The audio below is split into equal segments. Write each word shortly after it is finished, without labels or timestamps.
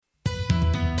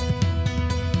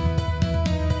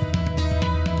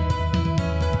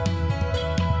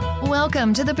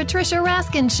Welcome to the Patricia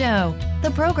Raskin Show,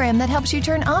 the program that helps you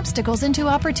turn obstacles into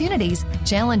opportunities,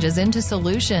 challenges into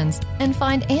solutions, and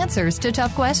find answers to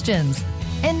tough questions.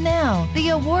 And now, the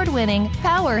award-winning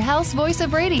powerhouse voice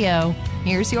of radio.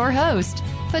 Here's your host,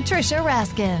 Patricia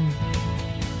Raskin.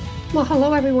 Well,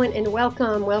 hello, everyone, and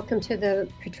welcome. Welcome to the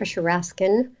Patricia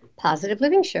Raskin Positive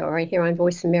Living Show right here on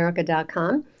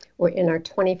VoiceAmerica.com. We're in our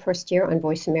 21st year on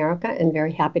Voice America and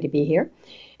very happy to be here.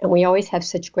 And we always have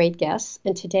such great guests.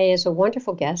 And today is a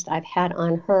wonderful guest. I've had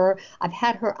her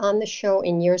on the show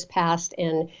in years past,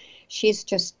 and she's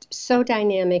just so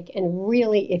dynamic. And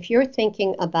really, if you're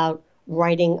thinking about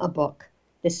writing a book,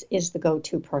 this is the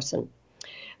go-to person.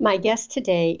 My guest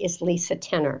today is Lisa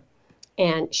Tenner,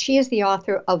 and she is the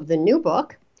author of the new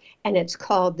book, and it's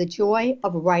called The Joy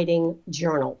of Writing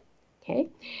Journal. Okay,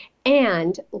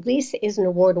 and Lisa is an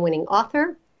award-winning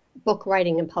author, book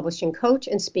writing and publishing coach,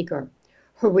 and speaker.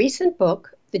 Her recent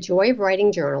book, The Joy of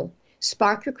Writing Journal,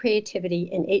 Spark Your Creativity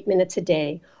in 8 Minutes a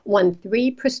Day, won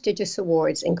 3 prestigious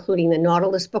awards, including the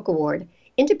Nautilus Book Award,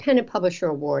 Independent Publisher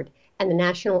Award, and the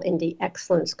National Indie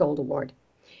Excellence Gold Award.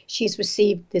 She's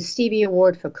received the Stevie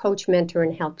Award for Coach, Mentor,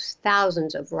 and helps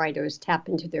thousands of writers tap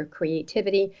into their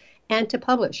creativity and to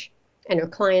publish. And her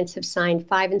clients have signed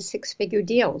 5- and 6-figure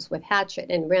deals with Hachette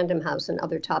and Random House and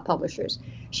other top publishers.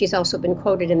 She's also been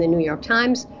quoted in the New York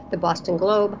Times, the Boston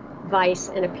Globe, Vice,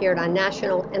 and appeared on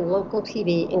national and local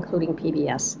TV, including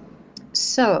PBS.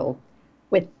 So,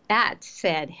 with that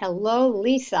said, hello,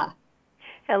 Lisa.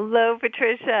 Hello,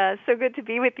 Patricia. So good to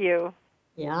be with you.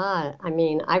 Yeah, I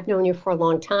mean, I've known you for a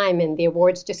long time, and the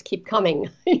awards just keep coming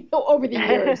over the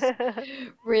years.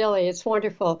 Really, it's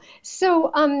wonderful.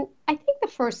 So I think the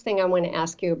first thing I want to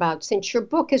ask you about, since your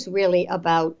book is really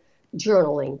about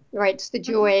journaling, right? It's the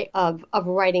joy of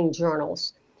writing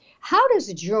journals. How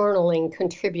does journaling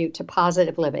contribute to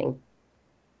positive living?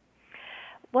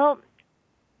 Well,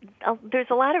 there's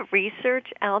a lot of research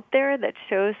out there that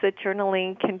shows that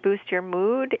journaling can boost your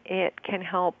mood. It can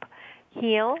help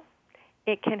heal.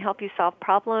 It can help you solve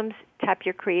problems, tap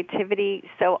your creativity.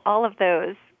 So all of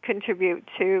those contribute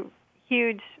to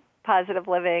huge positive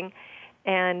living,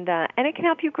 and it can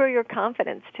help you grow your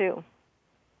confidence too.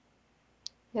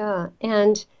 Yeah,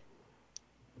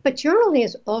 but journaling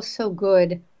is also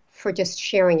good for just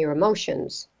sharing your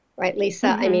emotions, right, Lisa?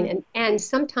 Mm-hmm. I mean, and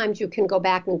sometimes you can go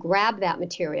back and grab that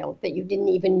material that you didn't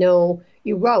even know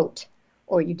you wrote,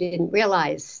 or you didn't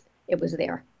realize it was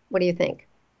there. What do you think?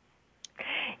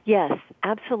 Yes,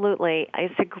 absolutely.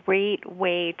 It's a great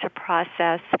way to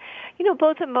process,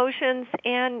 both emotions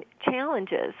and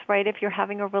challenges, right? If you're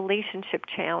having a relationship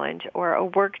challenge or a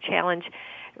work challenge,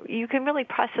 you can really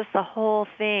process the whole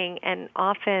thing and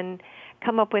often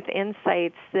come up with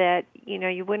insights that,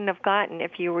 you wouldn't have gotten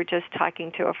if you were just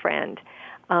talking to a friend.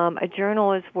 A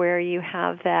journal is where you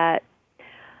have that,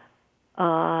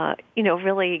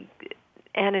 really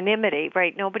anonymity,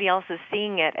 right? Nobody else is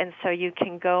seeing it, and so you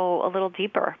can go a little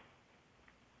deeper.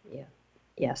 Yeah.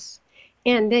 Yes.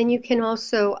 And then you can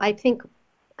also,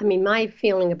 my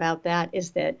feeling about that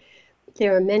is that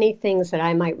there are many things that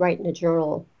I might write in a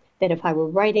journal that if I were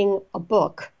writing a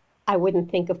book, I wouldn't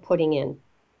think of putting in,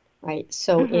 right?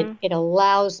 So it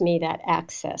allows me that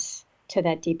access to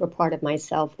that deeper part of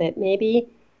myself that maybe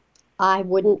I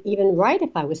wouldn't even write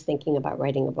if I was thinking about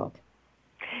writing a book.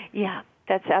 Yeah.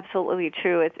 That's absolutely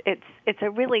true. It's a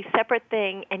really separate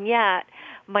thing, and yet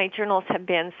my journals have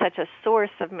been such a source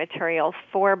of material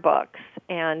for books.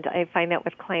 And I find that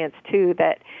with clients too,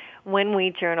 that when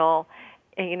we journal,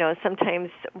 sometimes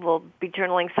we'll be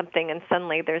journaling something and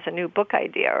suddenly there's a new book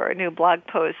idea or a new blog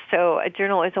post. So a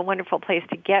journal is a wonderful place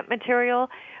to get material,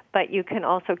 but you can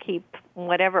also keep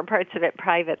whatever parts of it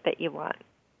private that you want.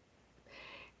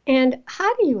 And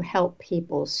how do you help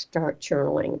people start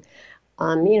journaling?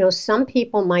 Some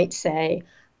people might say,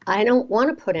 I don't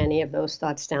want to put any of those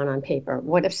thoughts down on paper.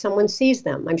 What if someone sees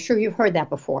them? I'm sure you've heard that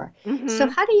before. Mm-hmm. So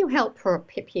how do you help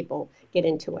people get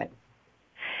into it?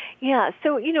 Yeah,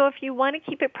 so, if you want to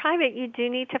keep it private, you do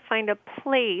need to find a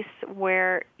place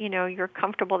where, you're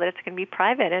comfortable that it's going to be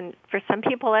private. And for some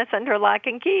people, that's under lock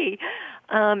and key.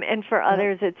 And for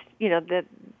others, it's,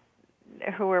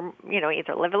 who are,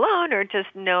 either live alone or just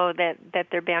know that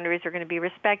their boundaries are going to be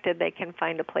respected, they can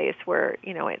find a place where,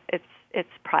 it's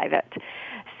private.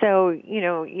 So,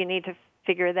 you need to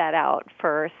figure that out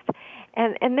first.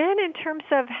 And then in terms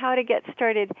of how to get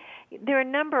started, there are a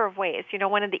number of ways.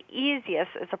 One of the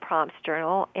easiest is a prompts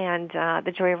journal, and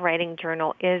the Joy of Writing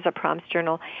Journal is a prompts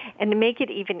journal. And to make it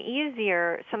even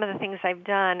easier, some of the things I've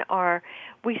done are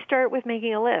we start with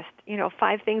making a list,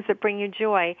 5 things that bring you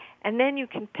joy, and then you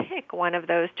can pick one of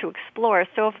those to explore.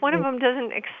 So if one of them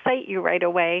doesn't excite you right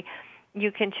away, you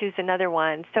can choose another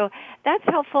one. So that's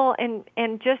helpful, and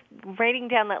just writing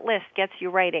down that list gets you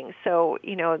writing. So,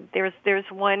 there's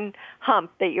one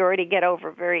hump that you already get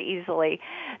over very easily.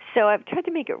 So I've tried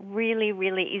to make it really,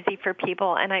 really easy for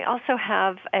people. And I also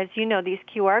have, as you know, these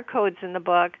QR codes in the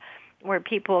book where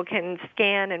people can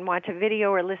scan and watch a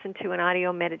video or listen to an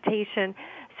audio meditation.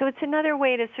 So it's another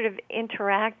way to sort of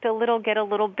interact a little, get a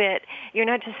little bit. You're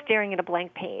not just staring at a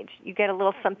blank page. You get a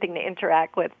little something to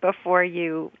interact with before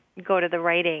you go to the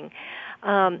writing.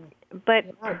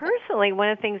 But personally, one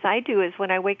of the things I do is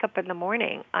when I wake up in the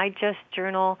morning, I just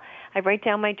journal. I write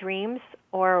down my dreams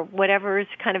or whatever's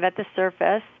kind of at the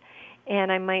surface,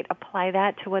 and I might apply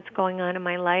that to what's going on in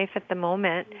my life at the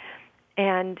moment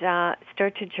and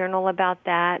start to journal about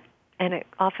that. And it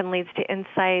often leads to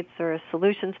insights or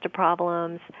solutions to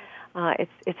problems.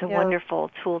 It's a wonderful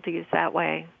tool to use that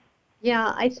way.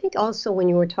 Yeah, I think also when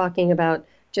you were talking about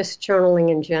just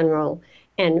journaling in general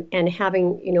and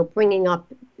having, bringing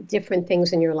up different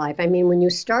things in your life. I mean, when you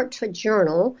start to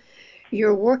journal,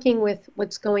 you're working with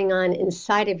what's going on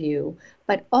inside of you,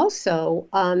 but also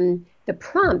the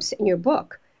prompts in your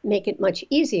book make it much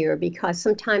easier because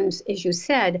sometimes, as you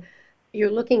said, you're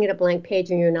looking at a blank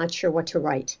page and you're not sure what to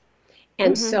write.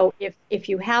 And so if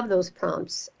you have those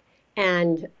prompts,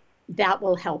 and that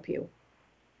will help you.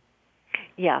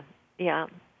 Yeah.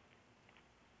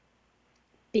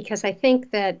 Because I think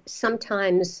that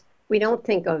sometimes we don't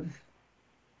think of,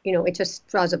 it just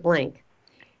draws a blank.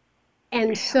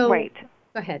 And so, right.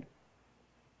 Go ahead.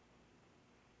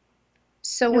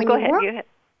 So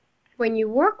when you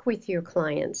work with your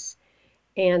clients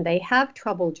and they have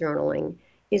trouble journaling,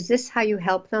 is this how you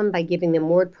help them, by giving them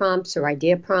word prompts or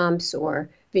idea prompts or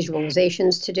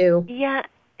visualizations to do? Yeah,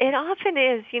 it often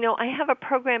is. I have a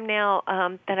program now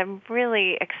that I'm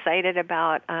really excited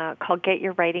about called Get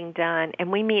Your Writing Done,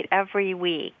 and we meet every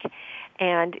week.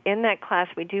 And in that class,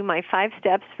 we do my 5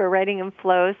 steps for writing and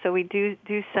flow. So we do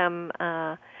some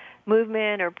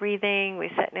movement or breathing. We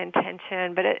set an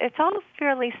intention, but it's all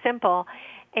fairly simple.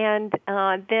 And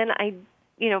then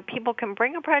people can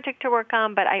bring a project to work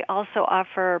on, but I also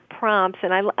offer prompts,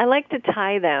 and I like to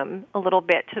tie them a little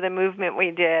bit to the movement we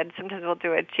did. Sometimes we'll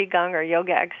do a qigong or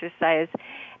yoga exercise,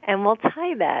 and we'll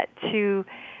tie that to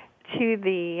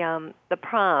the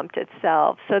prompt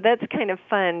itself. So that's kind of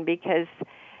fun because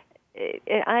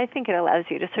I think it allows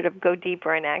you to sort of go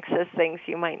deeper and access things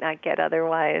you might not get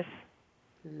otherwise.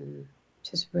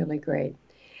 Which is really great.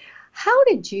 How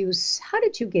did you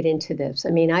get into this?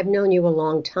 I mean, I've known you a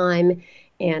long time,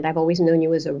 and I've always known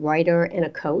you as a writer and a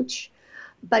coach.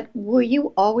 But were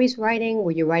you always writing?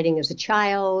 Were you writing as a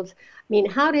child? I mean,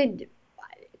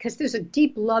 because there's a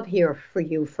deep love here for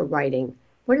you for writing.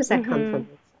 Where does that come from?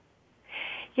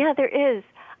 Yeah, there is.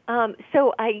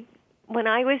 When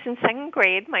I was in 2nd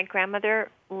grade, my grandmother,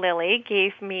 Lily,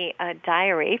 gave me a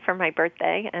diary for my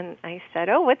birthday, and I said,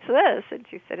 "Oh, what's this?" And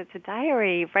she said, "It's a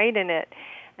diary. Write in it."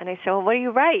 And I said, "Well, what do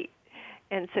you write?"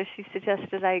 And so she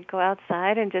suggested I go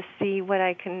outside and just see what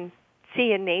I can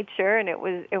see in nature. And it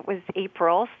was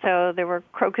April, so there were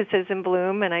crocuses in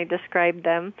bloom, and I described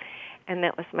them, and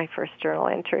that was my first journal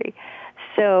entry.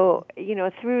 So,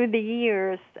 through the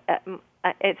years,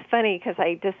 it's funny because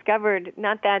I discovered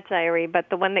not that diary, but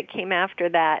the one that came after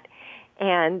that,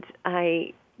 and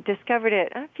I discovered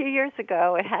it a few years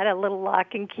ago. It had a little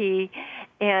lock and key,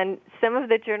 and some of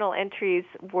the journal entries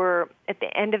were at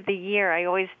the end of the year. I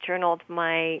always journaled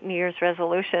my New Year's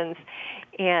resolutions,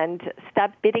 and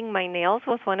stop biting my nails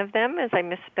was one of them, as I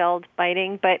misspelled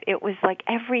biting, but it was like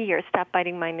every year, stop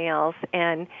biting my nails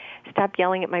and stop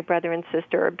yelling at my brother and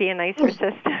sister, or be a nicer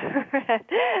sister,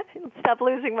 stop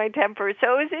losing my temper.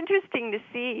 So it was interesting to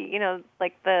see,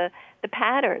 like the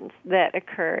patterns that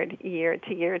occurred year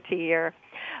to year to year.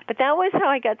 But that was how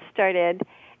I got started,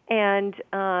 and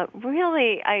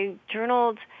really I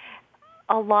journaled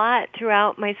a lot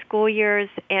throughout my school years,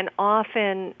 and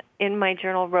often in my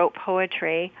journal wrote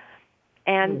poetry,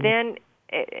 and then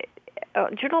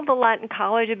journaled a lot in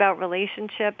college about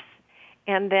relationships,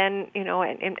 and then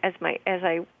as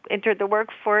I entered the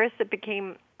workforce, it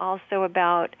became also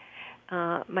about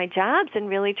my jobs and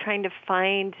really trying to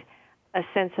find a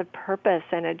sense of purpose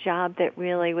and a job that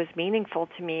really was meaningful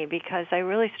to me, because I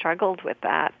really struggled with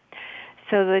that.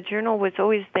 So the journal was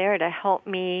always there to help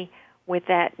me with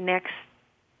that next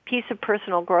piece of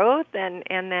personal growth and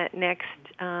that next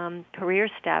career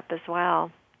step as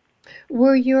well.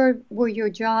 Were your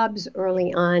jobs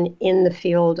early on in the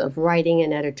field of writing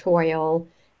and editorial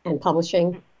and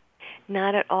publishing?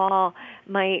 Not at all.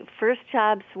 My first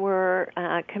jobs were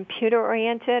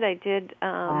computer-oriented. I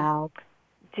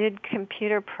did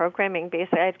computer programming.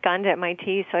 Basically, I'd gone to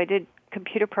MIT, so I did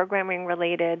computer programming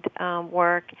related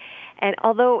work. And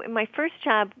although my first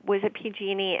job was at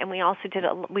PG&E, and we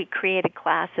also we created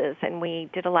classes and we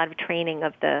did a lot of training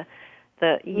of the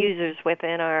users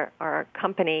within our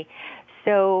company.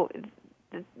 So,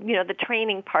 the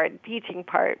training part, teaching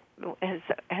part has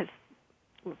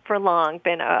for long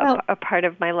been a part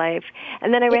of my life.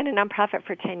 And then I ran a nonprofit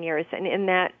for 10 years, and in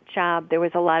that job there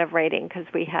was a lot of writing because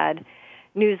we had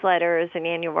newsletters and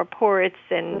annual reports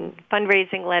and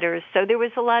fundraising letters. So there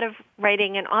was a lot of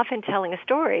writing and often telling a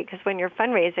story, because when you're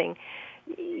fundraising,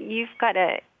 you've got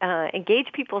to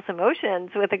engage people's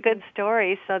emotions with a good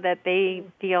story so that they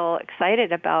feel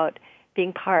excited about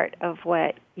being part of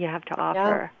what you have to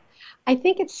offer. I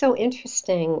think it's so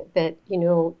interesting that,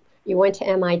 you went to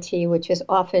MIT, which is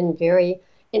often very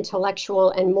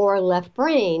intellectual and more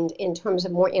left-brained in terms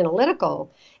of more analytical,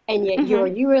 and yet you're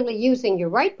really using your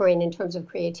right brain in terms of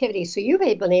creativity. So you've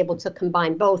been able to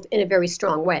combine both in a very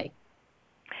strong way.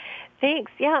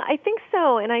 Thanks. Yeah, I think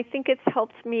so, and I think it's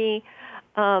helped me.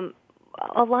 A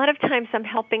lot of times I'm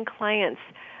helping clients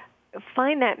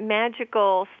find that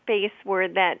magical space where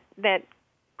that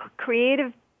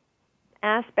creative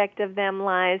aspect of them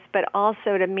lies, but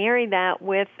also to marry that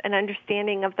with an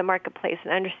understanding of the marketplace,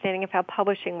 an understanding of how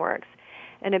publishing works,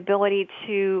 an ability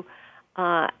to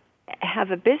have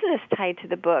a business tied to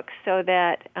the book so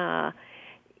that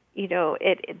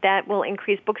that will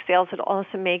increase book sales. It'll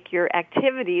also make your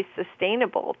activities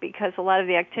sustainable, because a lot of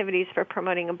the activities for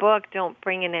promoting a book don't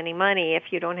bring in any money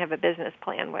if you don't have a business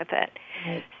plan with it.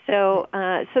 Right. So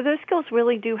those skills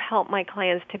really do help my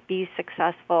clients to be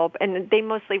successful. And they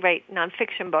mostly write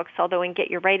nonfiction books, although in Get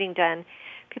Your Writing Done,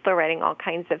 people are writing all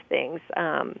kinds of things.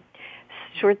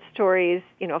 Short stories,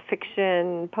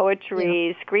 fiction,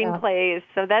 poetry, screenplays.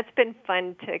 So that's been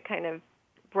fun to kind of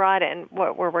broaden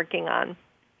what we're working on.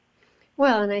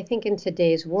 Well, and I think in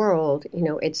today's world,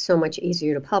 it's so much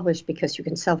easier to publish because you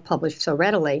can self-publish so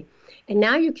readily. And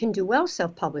now you can do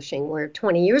self-publishing, where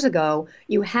 20 years ago,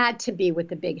 you had to be with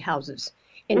the big houses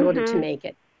in order to make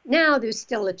it. Now there's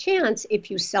still a chance, if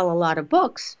you sell a lot of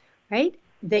books, right,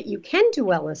 that you can do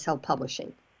well in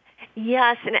self-publishing.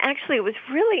 Yes, and actually it was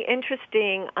really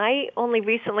interesting. I only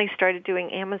recently started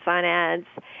doing Amazon ads,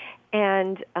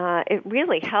 and it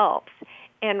really helps.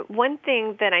 And one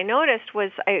thing that I noticed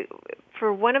was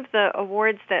for one of the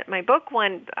awards that my book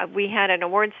won, we had an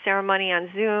awards ceremony on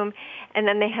Zoom, and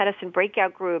then they had us in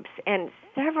breakout groups. And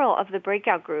several of the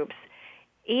breakout groups,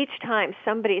 each time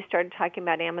somebody started talking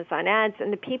about Amazon ads,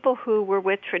 and the people who were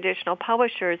with traditional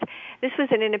publishers, this was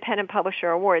an independent publisher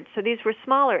award, so these were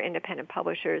smaller independent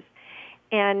publishers.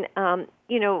 And,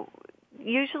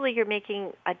 usually you're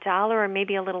making $1 or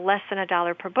maybe a little less than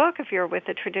 $1 per book if you're with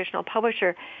a traditional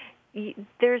publisher.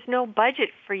 There's no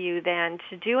budget for you then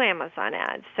to do Amazon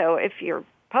ads. So if your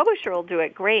publisher will do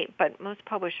it, great, but most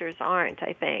publishers aren't,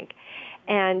 I think.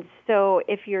 And so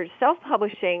if you're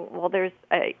self-publishing, well, there's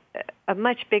a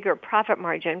much bigger profit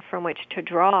margin from which to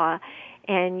draw,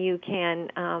 and you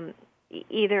can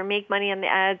either make money on the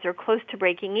ads or close to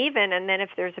breaking even, and then if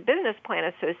there's a business plan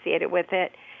associated with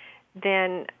it,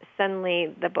 then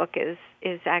suddenly the book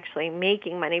is actually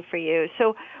making money for you.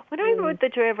 So when I wrote The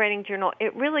Joy of Writing Journal,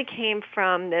 it really came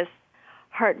from this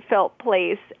heartfelt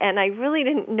place, and I really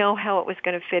didn't know how it was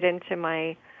going to fit into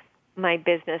my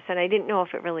business, and I didn't know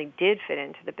if it really did fit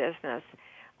into the business.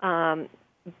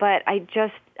 But I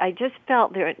just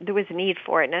felt there was a need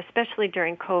for it, and especially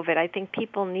during COVID, I think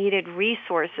people needed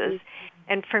resources,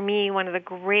 and for me, one of the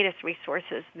greatest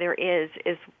resources there is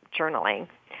journaling.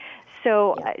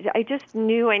 So I just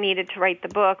knew I needed to write the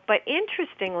book. But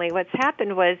interestingly, what's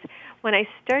happened was when I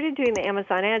started doing the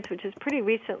Amazon ads, which is pretty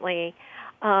recently,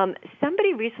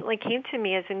 somebody recently came to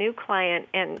me as a new client,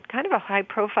 and kind of a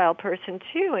high-profile person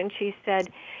too, and she said,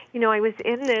 I was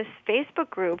in this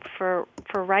Facebook group for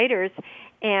writers,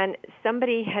 and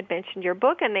somebody had mentioned your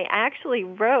book, and they actually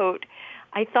wrote,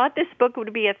 I thought this book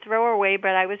would be a throwaway,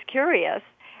 but I was curious.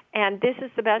 And this is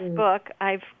the best book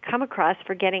I've come across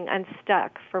for getting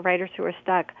unstuck, for writers who are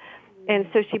stuck. And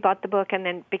so she bought the book and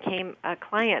then became a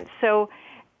client. So,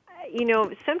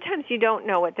 sometimes you don't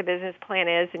know what the business plan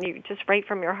is, and you just write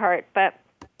from your heart. But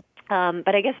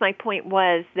I guess my point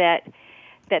was that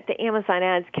the Amazon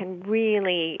ads can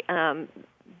really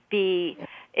be,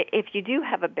 if you do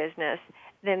have a business,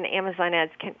 then the Amazon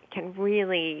ads can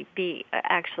really be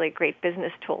actually a great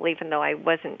business tool, even though I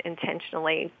wasn't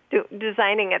intentionally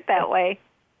designing it that way.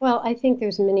 Well, I think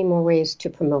there's many more ways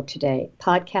to promote today.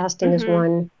 Podcasting is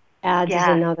one, ads is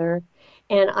another.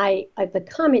 And the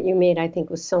comment you made, I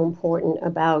think, was so important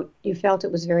about, you felt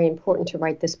it was very important to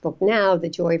write this book now, The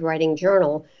Joy of Writing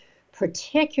Journal,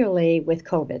 particularly with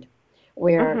COVID,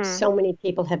 where so many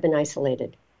people have been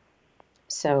isolated.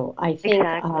 So I think,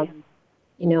 Exactly.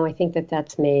 I think that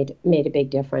that's made a big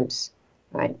difference,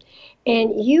 right?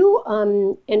 And you,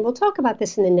 and we'll talk about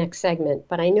this in the next segment,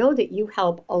 but I know that you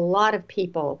help a lot of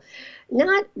people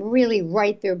not really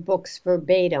write their books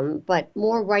verbatim, but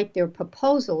more write their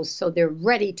proposals so they're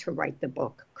ready to write the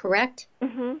book, correct?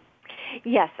 Mm-hmm.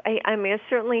 Yes, I mean, I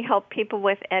certainly help people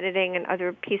with editing and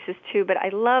other pieces too, but I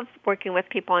love working with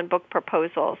people on book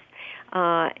proposals.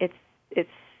 It's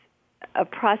a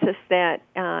process that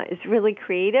is really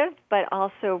creative, but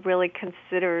also really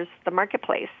considers the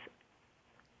marketplace.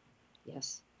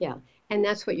 Yes, yeah. And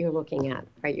that's what you're looking at,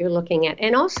 right? You're looking at,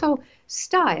 and also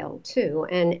style too,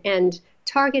 and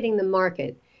targeting the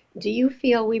market. Do you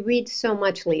feel, we read so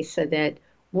much, Lisa, that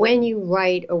when you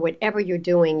write or whatever you're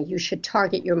doing, you should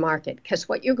target your market? Because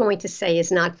what you're going to say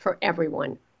is not for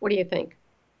everyone. What do you think?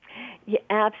 Yeah,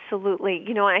 absolutely.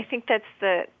 I think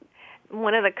that's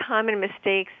one of the common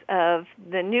mistakes of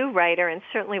the new writer, and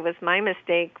certainly was my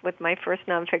mistake with my first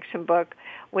nonfiction book,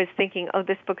 was thinking, oh,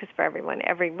 this book is for everyone.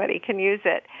 Everybody can use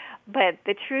it. But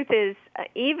the truth is,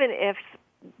 even if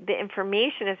the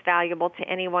information is valuable to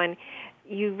anyone,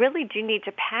 you really do need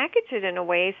to package it in a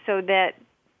way so that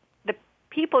the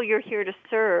people you're here to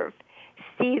serve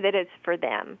see that it's for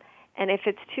them. And if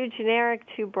it's too generic,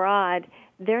 too broad,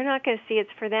 they're not going to see it's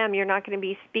for them. You're not going to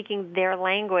be speaking their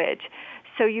language.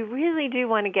 So you really do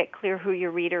want to get clear who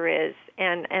your reader is.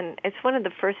 And it's one of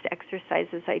the first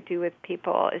exercises I do with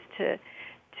people is to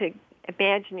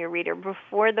imagine your reader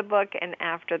before the book and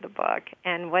after the book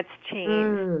and what's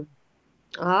changed.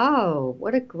 Oh,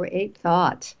 what a great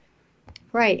thought.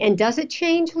 Right. And does it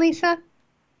change, Lisa?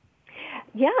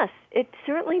 Yes, it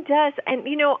certainly does. And,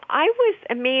 I was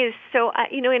amazed. So,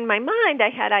 in my mind, I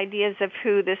had ideas of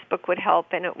who this book would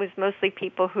help, and it was mostly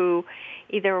people who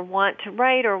either want to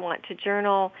write or want to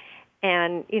journal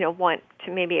and, want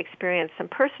to maybe experience some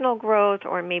personal growth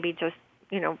or maybe just,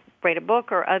 write a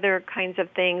book or other kinds of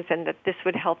things, and that this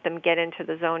would help them get into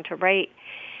the zone to write.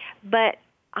 But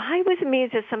I was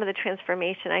amazed at some of the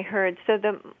transformation I heard. So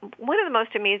one of the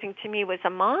most amazing to me was a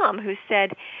mom who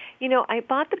said, I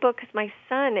bought the book because my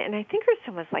son, and I think her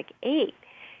son was like 8,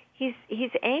 he's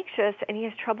anxious and he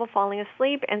has trouble falling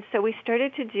asleep. And so we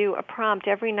started to do a prompt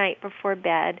every night before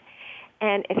bed,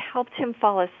 and it helped him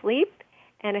fall asleep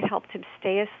and it helped him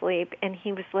stay asleep, and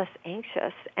he was less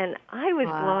anxious. And I was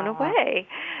blown away.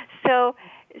 So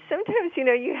sometimes,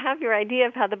 you have your idea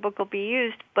of how the book will be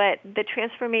used, but the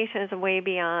transformation is way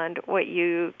beyond what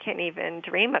you can even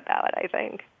dream about, I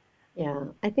think. Yeah,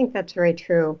 I think that's very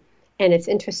true. And it's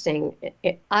interesting.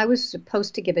 I was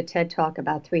supposed to give a TED Talk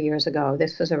about 3 years ago.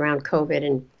 This was around COVID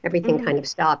and everything kind of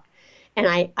stopped. And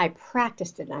I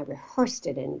practiced it and I rehearsed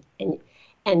it and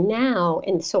now,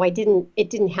 and so it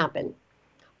didn't happen.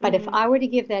 But if I were to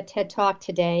give that TED Talk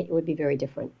today, it would be very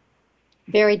different.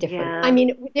 Very different. Yeah. I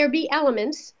mean, there'd be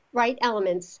elements,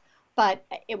 but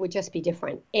it would just be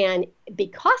different. And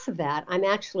because of that, I'm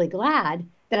actually glad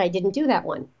that I didn't do that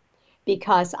one,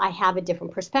 because I have a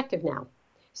different perspective now.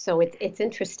 So it's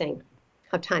interesting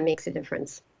how time makes a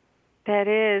difference.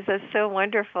 That's so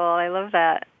wonderful. I love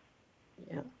that.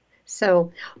 Yeah.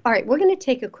 So, all right, we're going to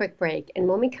take a quick break. And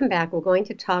when we come back, we're going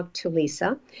to talk to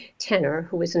Lisa Tenner,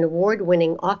 who is an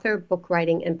award-winning author, book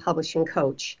writing, and publishing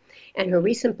coach. And her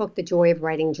recent book, The Joy of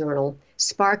Writing Journal,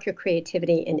 Spark Your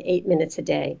Creativity in 8 Minutes a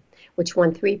Day, which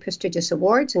won 3 prestigious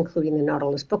awards, including the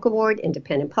Nautilus Book Award,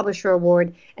 Independent Publisher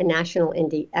Award, and National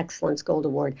Indie Excellence Gold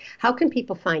Award. How can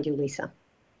people find you, Lisa?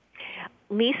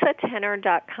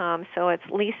 LisaTenner.com. So it's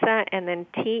Lisa and then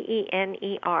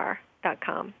TENER.com.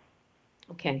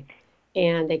 Okay.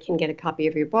 And they can get a copy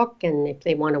of your book, and if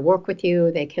they want to work with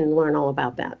you, they can learn all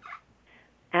about that.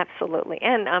 Absolutely.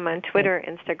 And I'm on Twitter,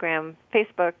 Instagram,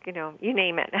 Facebook, you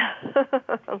name it.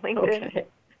 LinkedIn. Okay.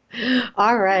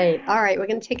 All right. We're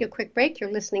going to take a quick break.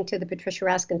 You're listening to the Patricia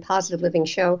Raskin Positive Living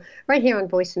Show right here on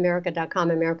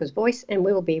VoiceAmerica.com, America's Voice, and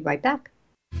we will be right back.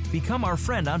 Become our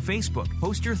friend on Facebook.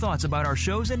 Post your thoughts about our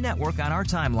shows and network on our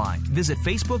timeline. Visit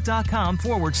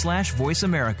Facebook.com/Voice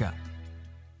America.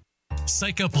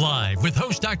 Psych Up Live with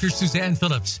host Dr. Suzanne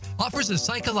Phillips offers a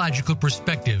psychological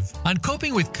perspective on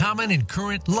coping with common and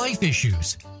current life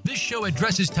issues. This show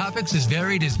addresses topics as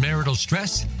varied as marital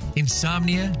stress,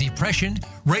 insomnia, depression,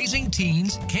 raising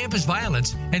teens, campus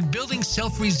violence, and building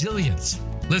self-resilience.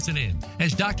 Listen in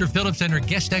as Dr. Phillips and her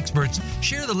guest experts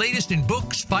share the latest in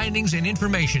books, findings, and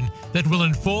information that will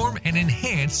inform and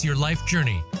enhance your life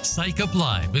journey. Psych Up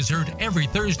Live is heard every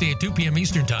Thursday at 2 p.m.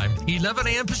 Eastern Time, 11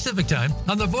 a.m. Pacific Time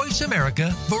on the Voice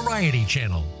America Variety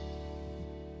Channel.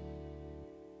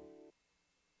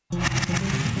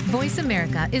 Voice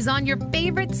America is on your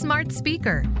favorite smart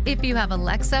speaker. If you have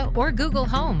Alexa or Google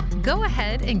Home, go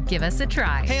ahead and give us a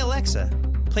try. Hey Alexa,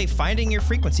 play Finding Your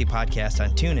Frequency podcast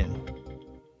on TuneIn.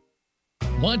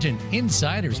 Want an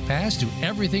insider's pass to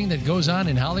everything that goes on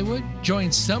in Hollywood?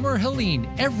 Join Summer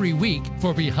Helene every week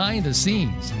for Behind the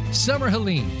Scenes. Summer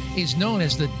Helene is known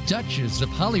as the Duchess of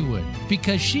Hollywood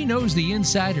because she knows the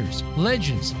insiders,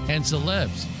 legends, and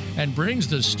celebs, and brings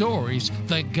the stories,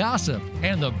 the gossip,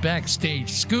 and the backstage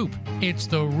scoop. It's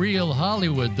the real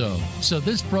Hollywood, though, so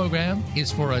this program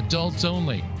is for adults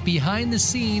only. Behind the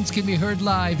Scenes can be heard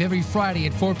live every Friday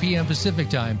at 4 p.m. Pacific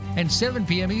Time and 7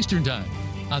 p.m. Eastern Time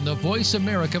on the Voice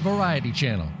America Variety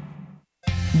Channel.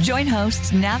 Join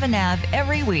hosts Nav and Nav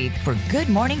every week for Good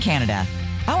Morning Canada.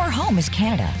 Our home is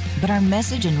Canada, but our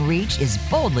message and reach is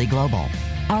boldly global.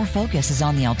 Our focus is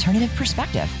on the alternative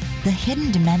perspective, the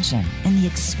hidden dimension, and the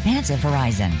expansive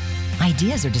horizon.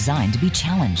 Ideas are designed to be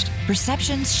challenged,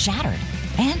 perceptions shattered,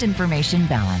 and information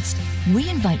balanced. We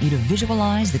invite you to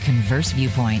visualize the converse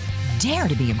viewpoint, dare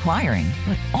to be inquiring,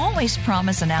 but always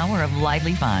promise an hour of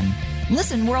lively fun.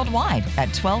 Listen worldwide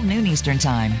at 12 noon Eastern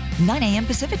Time, 9 a.m.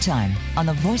 Pacific Time on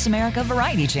the Voice America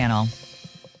Variety Channel.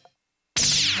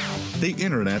 The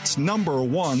Internet's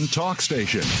 #1 talk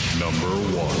station.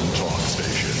 #1 talk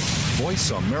station.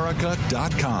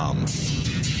 VoiceAmerica.com.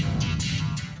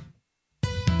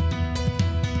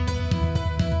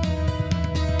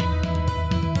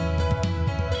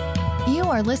 You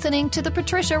are listening to The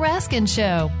Patricia Raskin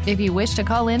Show. If you wish to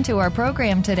call into our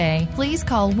program today, please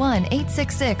call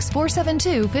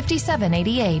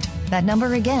 1-866-472-5788. That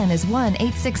number again is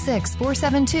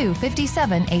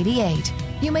 1-866-472-5788.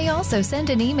 You may also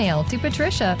send an email to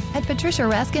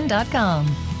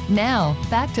patricia@patriciaraskin.com. Now,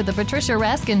 back to The Patricia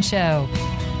Raskin Show.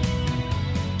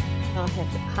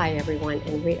 Hi, everyone,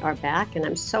 and we are back, and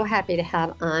I'm so happy to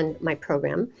have on my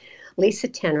program Lisa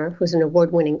Tenner, who's an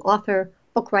award-winning author,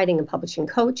 book writing and publishing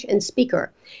coach, and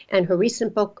speaker. And her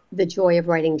recent book, The Joy of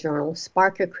Writing Journal,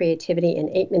 Spark Your Creativity in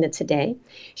 8 Minutes a Day.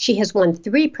 She has won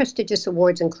 3 prestigious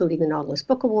awards, including the Nautilus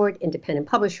Book Award, Independent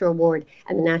Publisher Award,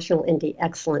 and the National Indie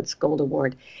Excellence Gold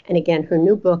Award. And again, her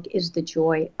new book is The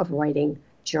Joy of Writing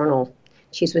Journal.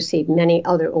 She's received many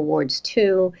other awards,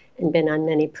 too, and been on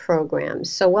many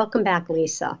programs. So welcome back,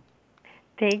 Lisa.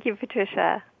 Thank you,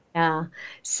 Patricia. Yeah.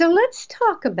 So let's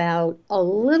talk about a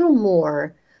little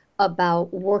more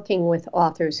about working with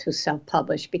authors who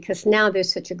self-publish, because now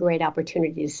there's such a great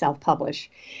opportunity to self-publish.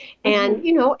 And,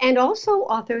 and also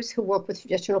authors who work with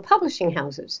traditional publishing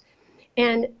houses.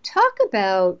 And talk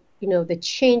about, the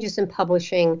changes in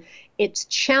publishing. It's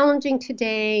challenging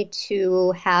today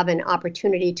to have an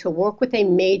opportunity to work with a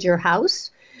major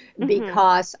house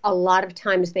because a lot of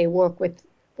times they work with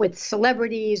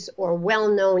celebrities or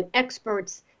well-known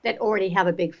experts that already have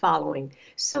a big following.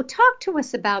 So talk to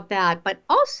us about that, but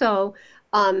also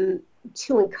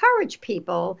to encourage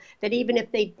people that even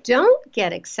if they don't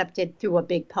get accepted through a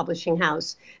big publishing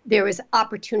house, there is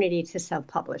opportunity to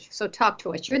self-publish. So talk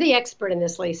to us. You're the expert in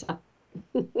this, Lisa.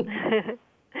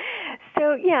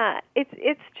 So yeah,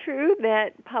 it's true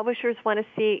that publishers want to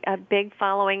see a big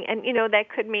following, and that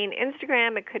could mean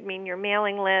Instagram, it could mean your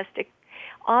mailing list.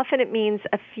 Often it means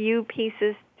a few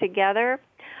pieces together.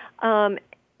 And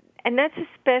that's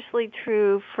especially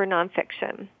true for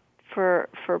nonfiction, for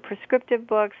prescriptive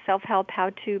books, self-help,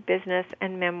 how-to, business,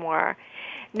 and memoir.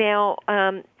 Now,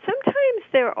 sometimes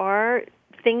there are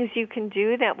things you can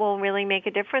do that will really make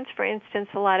a difference. For instance,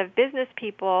 a lot of business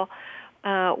people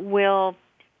will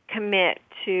commit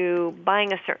to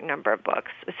buying a certain number of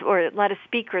books, or a lot of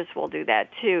speakers will do that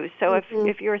too. So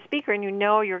if you're a speaker and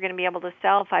you're going to be able to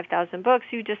sell 5,000 books,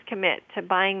 you just commit to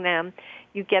buying them.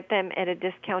 You get them at a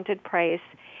discounted price,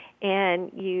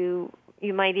 and you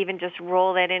might even just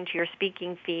roll that into your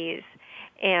speaking fees.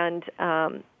 And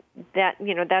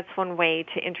that's one way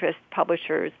to interest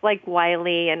publishers like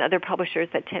Wiley and other publishers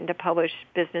that tend to publish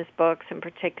business books in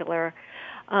particular.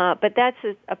 But that's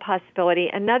a possibility.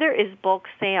 Another is bulk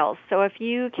sales. So if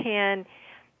you can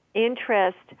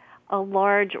interest a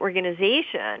large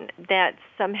organization that's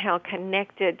somehow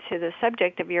connected to the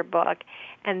subject of your book,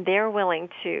 and they're willing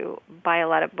to buy a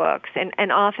lot of books,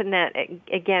 and often that,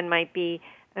 again, might be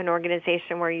an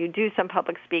organization where you do some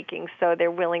public speaking, so they're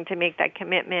willing to make that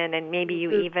commitment, and maybe you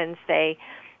even say,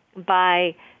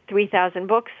 buy 3,000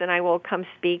 books and I will come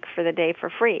speak for the day for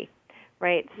free.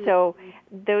 Right, so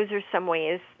those are some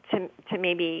ways to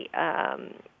maybe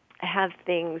have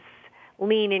things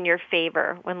lean in your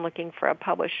favor when looking for a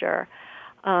publisher.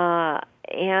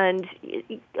 And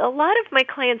a lot of my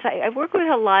clients, I work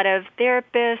with a lot of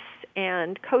therapists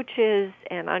and coaches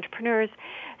and entrepreneurs.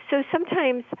 So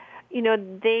sometimes,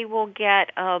 they will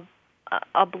get a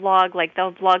a blog, like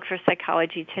they'll blog for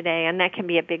Psychology Today, and that can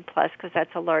be a big plus because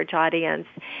that's a large audience.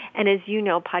 And as you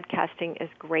know, podcasting is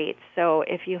great. So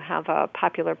if you have a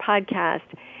popular podcast,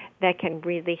 that can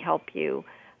really help you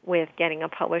with getting a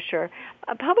publisher.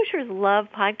 Publishers love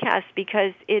podcasts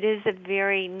because it is a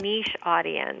very niche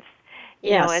audience,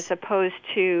 you know, as opposed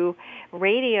to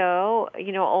radio,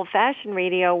 you know, old-fashioned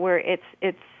radio where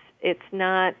it's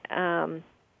not,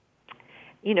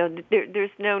 you know, there's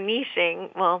no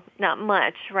niching. Well, not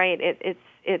much, right?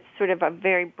 It's sort of a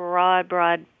very broad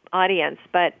audience.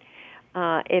 But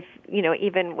if, you know,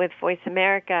 even with Voice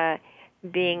America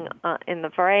being in the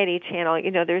variety channel, you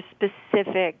know, there's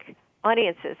specific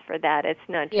audiences for that. It's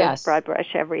not just broad brush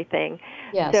everything.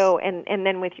 So, and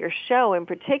then with your show in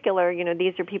particular, you know,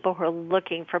 these are people who are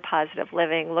looking for positive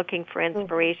living, looking for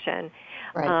inspiration.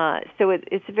 So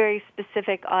it's a very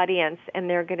specific audience, and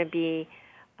they're going to be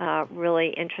really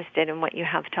interested in what you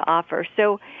have to offer.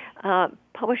 So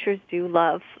publishers do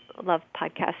love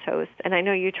podcast hosts, and I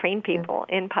know you train people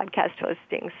in podcast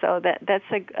hosting, so that's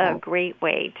a great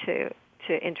way to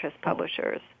interest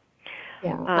publishers.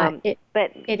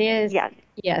 But it is.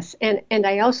 Yes. And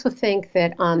I also think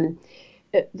that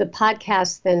the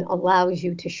podcast then allows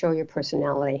you to show your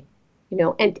personality, you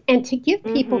know, and to give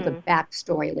people the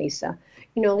backstory, Lisa.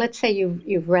 You know, let's say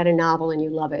you've read a novel and you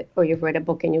love it, or you've read a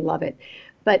book and you love it.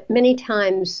 But many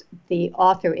times the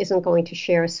author isn't going to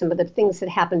share some of the things that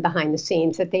happen behind the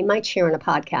scenes that they might share in a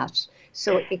podcast.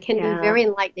 So it can be very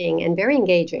enlightening and very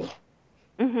engaging.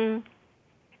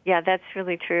 Yeah, that's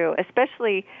really true,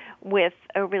 especially with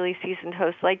a really seasoned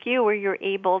host like you, where you're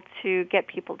able to get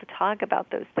people to talk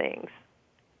about those things.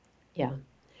 Yeah.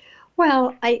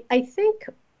 Well, I think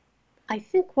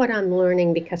what I'm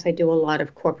learning, because I do a lot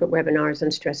of corporate webinars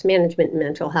on stress management and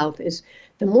mental health, is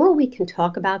the more we can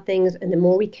talk about things and the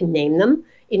more we can name them.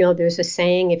 You know, there's a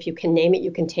saying, if you can name it, you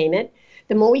can tame it.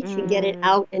 The more we can get it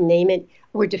out and name it,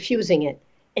 we're diffusing it.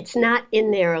 It's not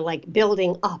in there like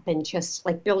building up and just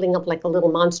like building up like a little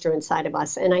monster inside of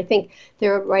us. And I think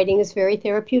their writing is very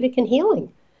therapeutic and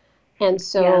healing. And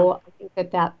so I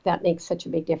think that makes such a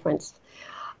big difference.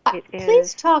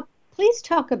 Please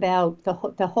talk about the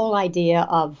whole idea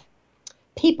of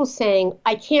people saying,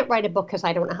 I can't write a book because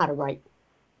I don't know how to write.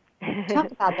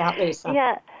 Talk about that, Lisa.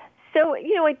 Yeah. So,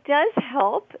 you know, it does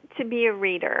help to be a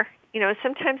reader. You know,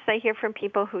 sometimes I hear from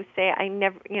people who say, I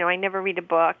never read a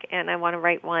book and I want to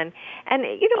write one. And,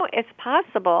 you know, it's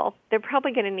possible. They're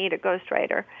probably going to need a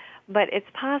ghostwriter, but it's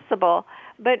possible.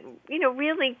 But, you know,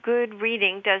 really good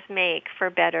reading does make for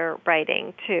better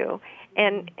writing, too.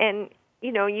 And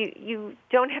you know, you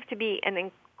don't have to be an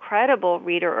incredible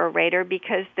reader or writer,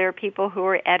 because there are people who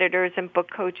are editors and book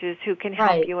coaches who can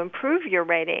help you improve your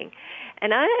writing.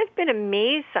 And I've been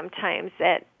amazed sometimes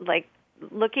at, like,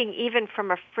 looking even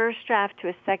from a first draft to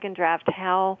a second draft,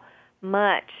 how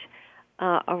much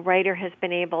a writer has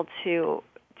been able to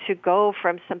go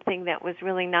from something that was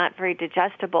really not very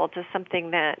digestible to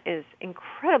something that is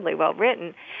incredibly well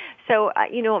written. So,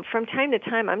 you know, from time to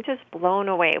time, I'm just blown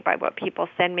away by what people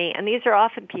send me. And these are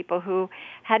often people who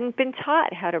hadn't been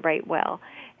taught how to write well.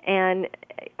 And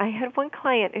I had one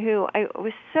client who I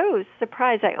was so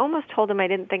surprised. I almost told him I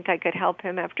didn't think I could help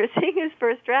him after seeing his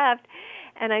first draft.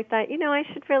 And I thought, you know, I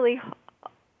should really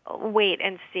wait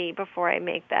and see before I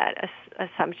make that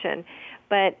assumption.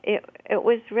 But it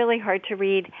was really hard to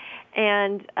read.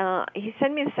 And he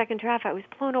sent me the second draft. I was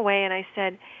blown away, and I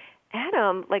said,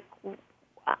 Adam, like,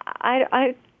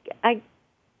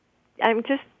 I'm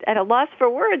just at a loss for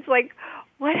words. Like,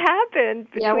 what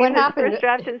happened between the first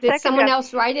draft and second draft? Did someone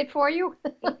else write it for you?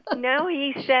 No,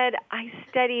 he said, I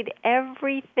studied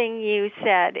everything you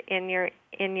said in your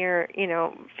you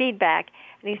know, feedback.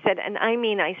 And he said, and I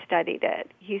mean I studied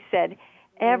it. He said,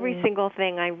 every single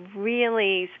thing, I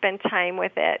really spent time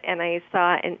with it, and I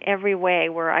saw in every way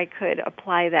where I could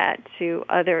apply that to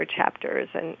other chapters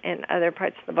and other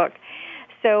parts of the book.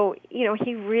 So, you know,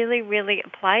 he really, really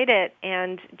applied it,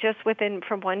 and just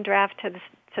from one draft to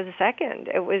the second,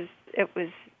 it was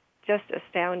just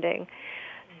astounding.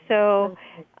 So,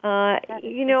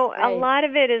 you know, a lot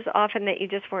of it is often that you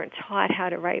just weren't taught how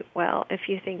to write well if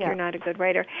you think you're not a good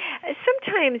writer.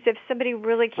 Sometimes if somebody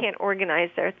really can't organize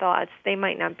their thoughts, they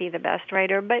might not be the best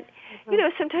writer. But, you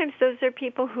know, sometimes those are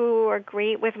people who are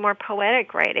great with more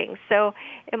poetic writing. So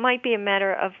it might be a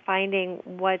matter of finding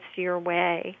what's your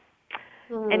way.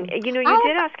 And, you know, you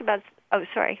did ask about,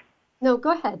 sorry. No,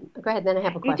 go ahead. Then I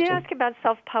have a question. You did ask about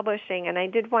self-publishing, and I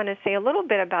did want to say a little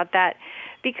bit about that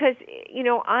because, you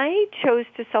know, I chose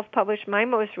to self-publish my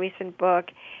most recent book,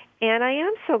 and I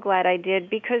am so glad I did,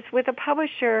 because with a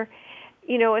publisher,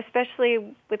 you know, especially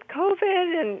with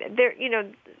COVID, and there, you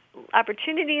know,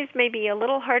 opportunities may be a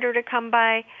little harder to come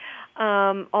by,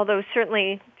 although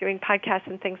certainly doing podcasts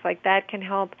and things like that can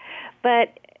help.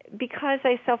 But because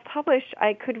I self-published,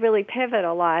 I could really pivot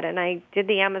a lot, and I did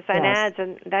the Amazon ads,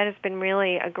 and that has been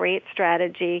really a great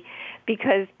strategy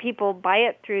because people buy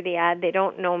it through the ad. They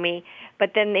don't know me,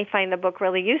 but then they find the book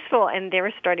really useful, and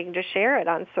they're starting to share it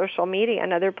on social media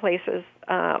and other places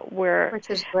where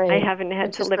I haven't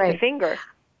had to lift a finger.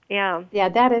 Yeah. Yeah,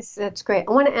 that's great.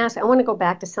 I want to go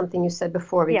back to something you said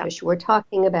before, because you were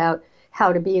talking about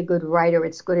how to be a good writer.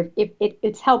 It's good if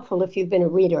it's helpful if you've been a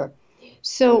reader.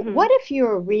 So what if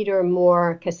you're a reader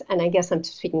more, and I guess I'm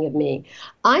speaking of me,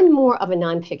 I'm more of a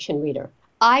nonfiction reader.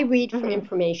 I read for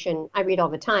information. I read all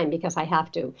the time because I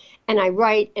have to. And I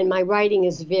write, and my writing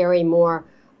is very more,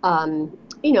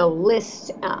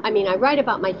 lists. I write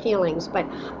about my feelings, but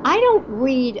I don't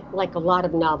read like a lot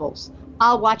of novels.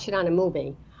 I'll watch it on a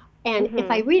movie. And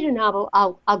if I read a novel,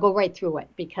 I'll go right through it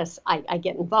because I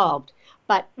get involved.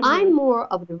 But I'm more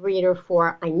of the reader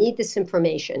for, I need this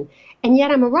information, and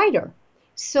yet I'm a writer.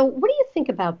 So what do you think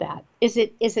about that? Is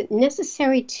it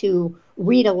necessary to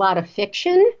read a lot of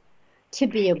fiction to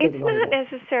be a good writer? It's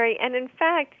not necessary. And in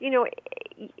fact,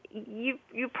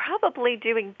 you're probably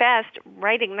doing best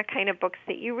writing the kind of books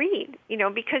that you read,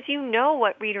 because you know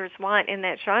what readers want in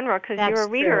that genre because you're a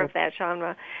reader of that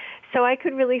genre. So I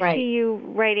could really see you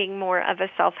writing more of a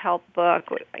self-help book,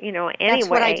 anyway. That's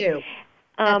what I do.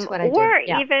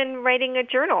 Even writing a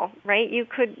journal, right? You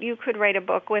could write a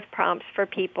book with prompts for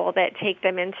people that take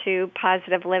them into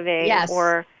positive living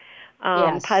or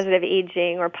positive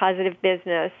aging or positive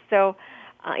business. So,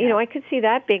 I could see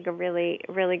that being a really,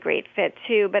 really great fit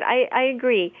too. But I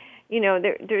agree. You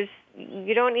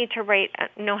don't need to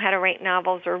know how to write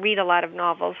novels or read a lot of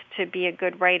novels to be a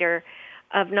good writer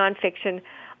of nonfiction.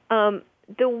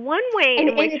 The one way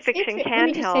in which fiction can help. Let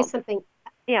me just say something.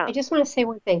 Yeah. I just want to say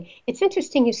one thing. It's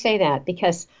interesting you say that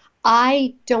because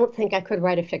I don't think I could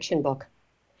write a fiction book.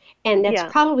 And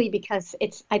that's probably because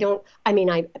the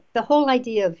whole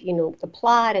idea of, the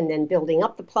plot and then building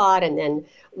up the plot and then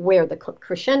where the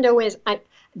crescendo is,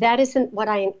 that isn't what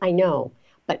I know.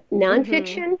 But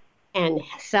nonfiction and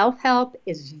self-help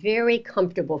is very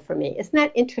comfortable for me. Isn't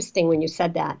that interesting when you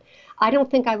said that? I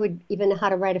don't think I would even know how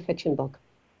to write a fiction book.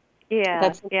 Yeah.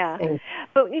 But,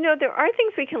 there are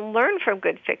things we can learn from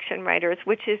good fiction writers,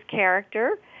 which is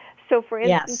character. So, for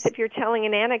instance, if you're telling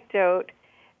an anecdote,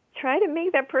 try to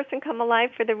make that person come alive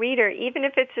for the reader. Even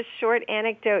if it's a short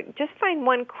anecdote, just find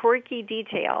one quirky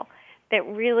detail that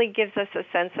really gives us a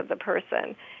sense of the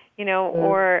person,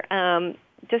 or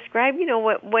describe,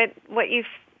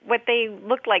 what they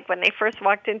looked like when they first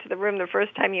walked into the room the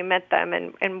first time you met them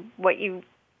and what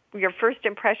your first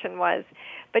impression was,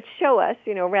 but show us,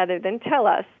 rather than tell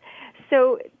us.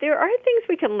 So there are things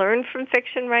we can learn from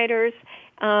fiction writers,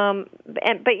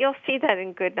 but you'll see that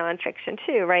in good nonfiction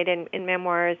too, right? In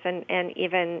memoirs and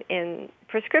even in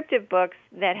prescriptive books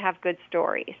that have good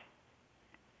stories.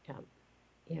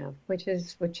 Yeah, which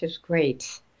is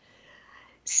great.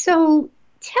 So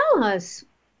tell us,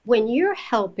 when you're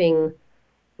helping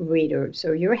readers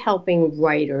or you're helping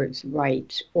writers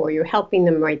write, or you're helping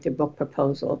them write their book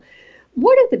proposal,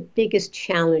 what are the biggest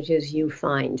challenges you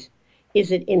find?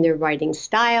 Is it in their writing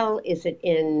style? Is it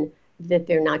in that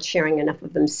they're not sharing enough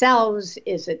of themselves?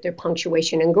 Is it their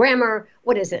punctuation and grammar?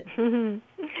 What is it? Probably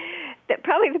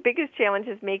the biggest challenge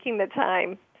is making the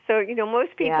time. So,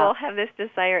 most people have this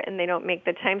desire and they don't make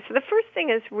the time. So the first thing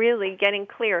is really getting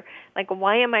clear, like,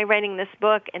 why am I writing this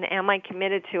book and am I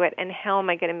committed to it and how am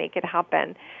I going to make it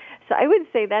happen? So I would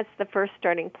say that's the first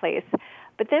starting place.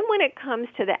 But then when it comes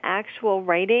to the actual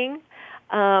writing,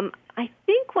 I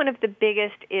think one of the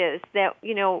biggest is that,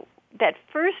 that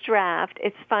first draft,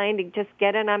 it's fine to just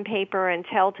get it on paper and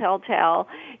tell,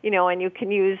 and you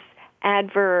can use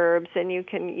adverbs and you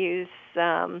can use,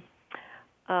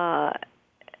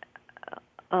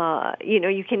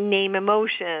 you can name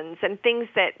emotions and things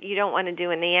that you don't want to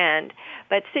do in the end.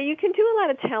 But so you can do a lot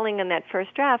of telling in that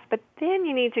first draft, but then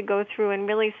you need to go through and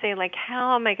really say, like,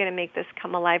 how am I going to make this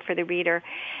come alive for the reader?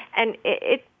 And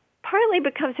it partly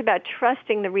becomes about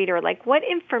trusting the reader. Like, what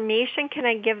information can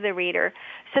I give the reader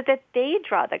so that they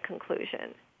draw the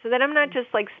conclusion? So that I'm not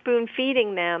just like spoon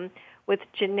feeding them with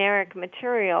generic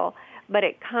material, but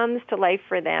it comes to life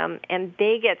for them and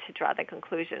they get to draw the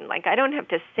conclusion. Like, I don't have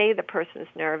to say the person's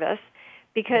nervous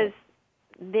because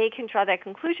they can draw that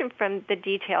conclusion from the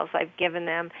details I've given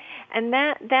them. And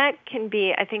that can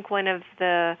be, I think, one of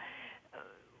the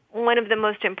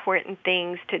most important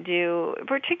things to do,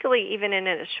 particularly even in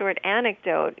a short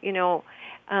anecdote.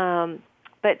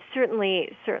 but certainly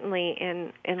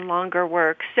in longer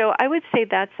work. So I would say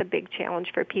that's a big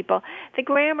challenge for people. The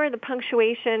grammar, the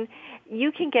punctuation,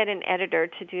 you can get an editor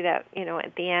to do that,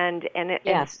 at the end, and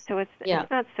it's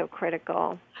not so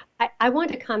critical. I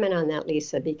want to comment on that,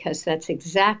 Lisa, because that's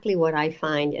exactly what I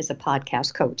find as a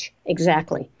podcast coach.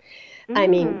 Exactly. I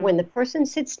mean, when the person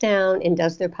sits down and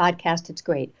does their podcast, it's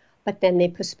great. But then they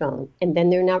postpone, and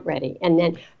then they're not ready. And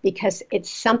then because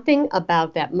it's something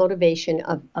about that motivation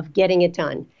of getting it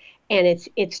done. And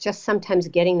it's just sometimes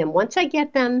getting them. Once I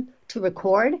get them to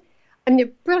record, they're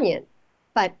brilliant.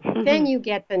 But then you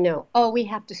get the no. Oh, we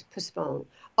have to postpone.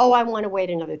 Oh, I want to wait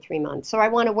another 3 months, or I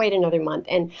want to wait another month.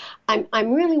 And I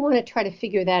really want to try to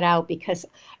figure that out, because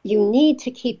you need to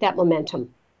keep that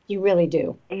momentum. You really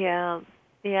do. Yeah.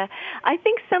 I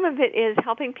think some of it is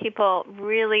helping people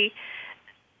really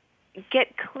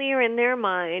get clear in their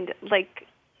mind, like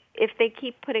if they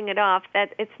keep putting it off,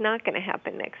 that it's not going to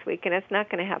happen next week, and it's not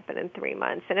going to happen in 3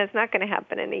 months, and it's not going to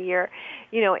happen in a year.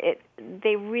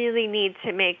 They really need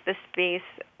to make the space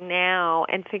now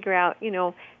and figure out,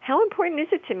 how important is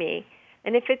it to me?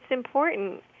 And if it's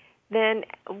important, then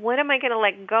what am I going to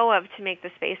let go of to make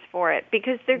the space for it?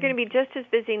 Because they're going to be just as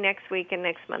busy next week and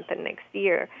next month and next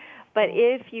year. But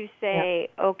if you say,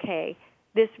 okay,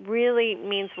 this really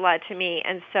means a lot to me,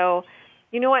 and so,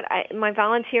 you know what, my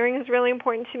volunteering is really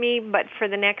important to me, but for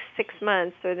the next 6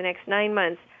 months or the next 9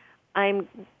 months, I'm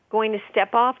going to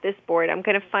step off this board. I'm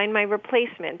going to find my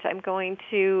replacement. I'm going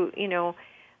to,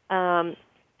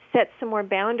 set some more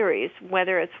boundaries,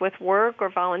 whether it's with work or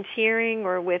volunteering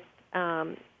or with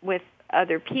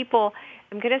other people.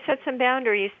 I'm going to set some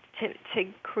boundaries to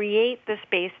create the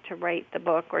space to write the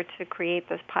book or to create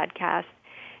this podcast.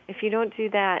 If you don't do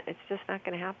that, it's just not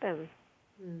going to happen.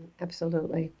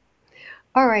 Absolutely.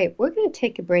 All right, we're going to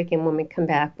take a break, and when we come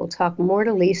back, we'll talk more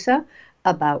to Lisa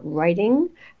about writing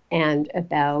and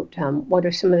about what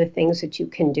are some of the things that you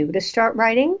can do to start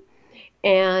writing.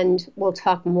 And we'll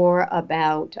talk more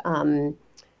about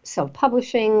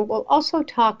self-publishing. We'll also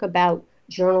talk about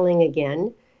journaling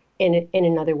again in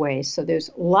another way. So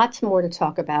there's lots more to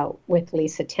talk about with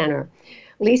Lisa Tenner.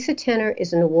 Lisa Tenner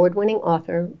is an award-winning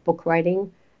author, book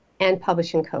writing, and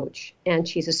publishing coach, and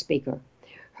she's a speaker.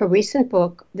 Her recent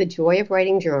book, The Joy of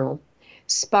Writing Journal,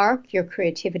 Spark Your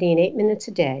Creativity in 8 Minutes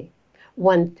a Day,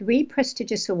 won 3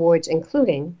 prestigious awards,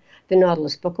 including the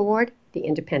Nautilus Book Award, the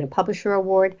Independent Publisher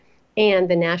Award, and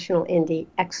the National Indie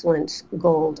Excellence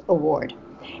Gold Award.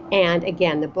 And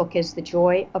again, the book is The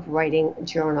Joy of Writing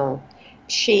Journal.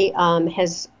 She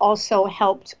has also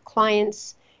helped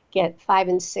clients get 5-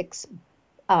 and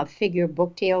 6-figure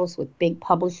book deals with big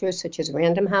publishers such as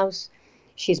Random House.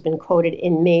 She's been quoted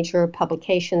in major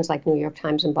publications like New York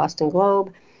Times and Boston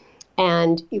Globe.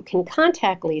 And you can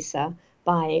contact Lisa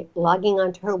by logging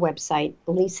onto her website,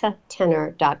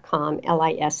 lisatenner.com,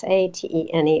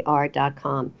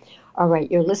 lisatenner.com. All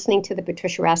right, you're listening to the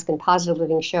Patricia Raskin Positive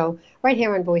Living Show right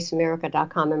here on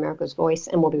voiceamerica.com, America's Voice,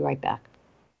 and we'll be right back.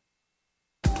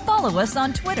 Follow us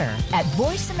on Twitter at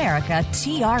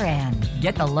VoiceAmericaTRN.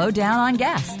 Get the lowdown on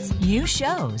guests, new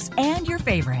shows, and your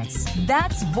favorites.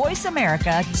 That's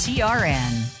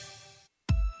VoiceAmericaTRN.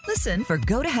 Listen for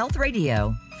Go to Health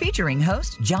Radio, featuring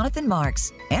host Jonathan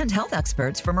Marks and health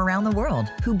experts from around the world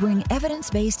who bring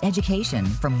evidence-based education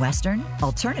from Western,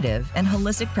 alternative, and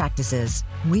holistic practices.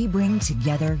 We bring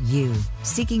together you,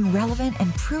 seeking relevant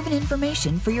and proven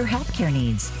information for your healthcare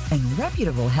needs, and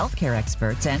reputable healthcare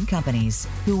experts and companies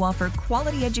who offer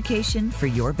quality education for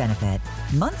your benefit.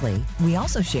 Monthly, we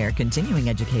also share continuing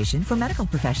education for medical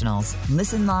professionals.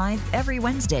 Listen live every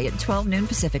Wednesday at 12 noon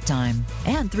Pacific Time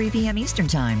and 3 p.m. Eastern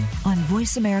Time on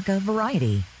Voice America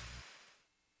Variety.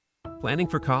 Planning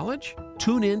for college?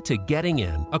 Tune in to Getting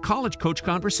In, a college coach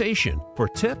conversation for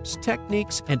tips,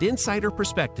 techniques, and insider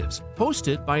perspectives,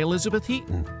 hosted by Elizabeth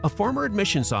Heaton, a former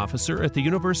admissions officer at the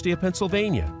University of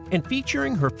Pennsylvania, and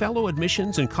featuring her fellow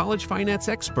admissions and college finance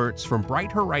experts from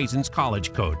Bright Horizons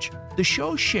College Coach. The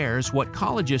show shares what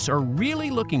colleges are really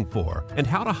looking for and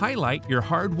how to highlight your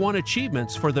hard-won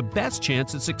achievements for the best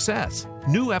chance at success.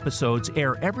 New episodes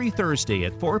air every Thursday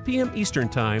at 4 p.m. Eastern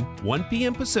Time, 1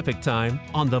 p.m. Pacific Time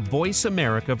on the Voice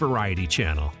America Variety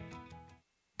Channel.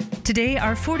 Today,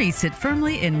 our 40s sit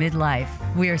firmly in midlife.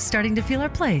 We are starting to feel our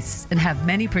place and have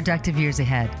many productive years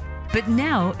ahead. But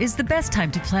now is the best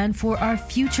time to plan for our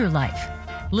future life.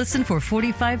 Listen for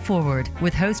 45 Forward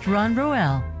with host Ron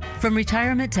Roel. From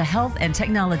retirement to health and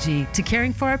technology to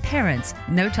caring for our parents,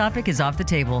 no topic is off the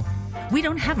table. We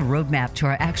don't have a roadmap to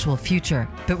our actual future,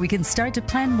 but we can start to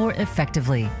plan more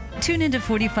effectively. Tune into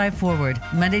 45 Forward,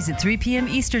 Mondays at 3 p.m.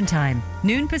 Eastern Time,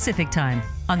 noon Pacific Time,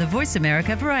 on the Voice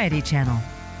America Variety Channel.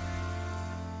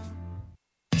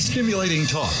 Stimulating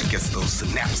talk. It gets those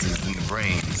synapses in the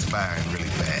brain firing really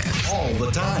fast. All the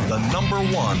time. The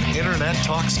 #1 Internet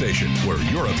talk station where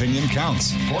your opinion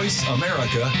counts.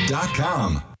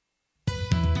 VoiceAmerica.com.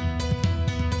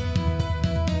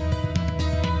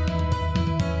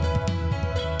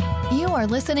 You are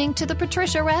listening to The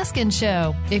Patricia Raskin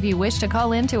Show. If you wish to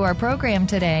call into our program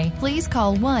today, please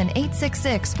call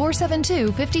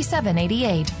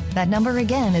 1-866-472-5788. That number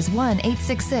again is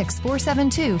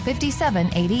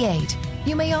 1-866-472-5788.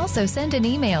 You may also send an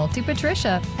email to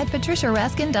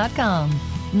patricia@patriciaraskin.com.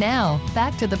 Now,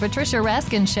 back to The Patricia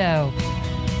Raskin Show.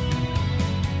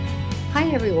 Hi,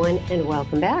 everyone, and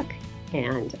welcome back.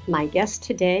 And my guest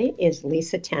today is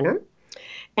Lisa Tenner.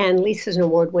 And Lisa's an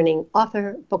award-winning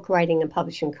author, book writing and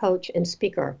publishing coach, and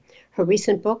speaker. Her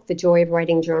recent book, The Joy of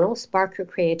Writing Journal, Spark Your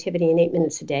Creativity in 8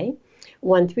 Minutes a Day,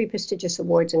 won 3 prestigious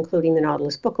awards, including the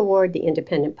Nautilus Book Award, the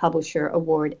Independent Publisher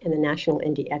Award, and the National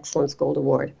Indie Excellence Gold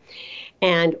Award.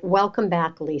 And welcome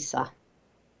back, Lisa.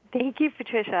 Thank you,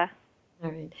 Patricia.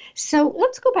 All right. So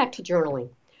let's go back to journaling.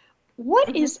 What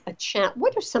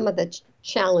are some of the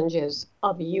challenges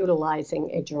of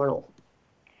utilizing a journal?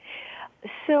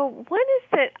 So one is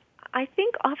that I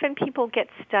think often people get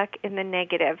stuck in the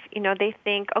negative. They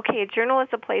think, okay, a journal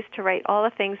is a place to write all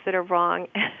the things that are wrong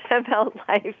about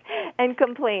life and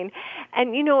complain.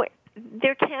 And,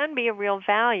 there can be a real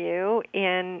value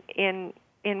in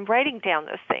writing down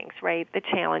those things, right, the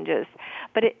challenges.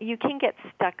 But you can get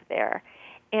stuck there.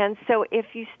 And so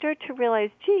if you start to realize,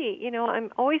 gee,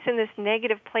 I'm always in this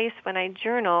negative place when I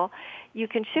journal, you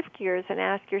can shift gears and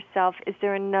ask yourself, is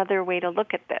there another way to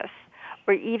look at this?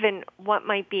 Or even what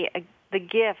might be the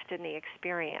gift in the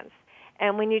experience.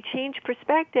 And when you change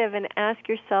perspective and ask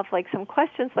yourself some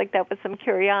questions like that with some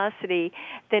curiosity,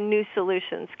 then new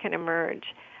solutions can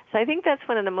emerge. So I think that's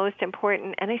one of the most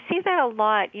important, and I see that a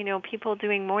lot, people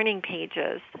doing morning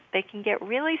pages. They can get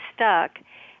really stuck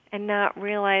and not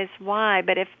realize why.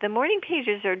 But if the morning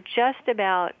pages are just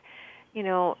about,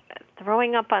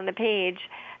 throwing up on the page,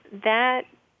 that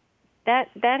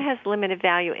has limited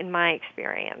value in my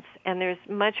experience, and there's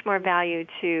much more value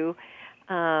to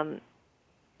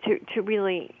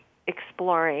really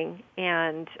exploring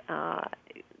and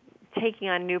taking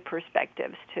on new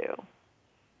perspectives too.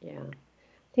 Yeah,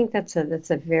 I think that's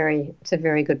a very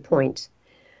good point.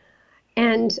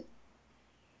 And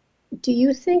do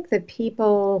you think that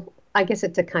people? I guess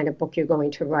it's a kind of book you're going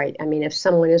to write. I mean, if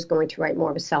someone is going to write more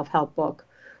of a self-help book,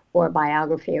 or a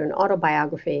biography or an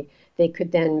autobiography, they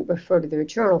could then refer to their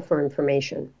journal for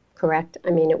information, correct? I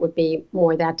mean, it would be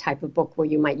more that type of book where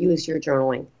you might use your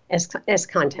journaling as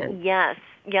content. Yes.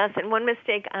 And one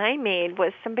mistake I made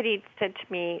was somebody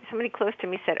close to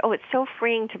me said, oh, it's so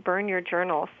freeing to burn your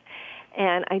journals.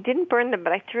 And I didn't burn them,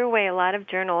 but I threw away a lot of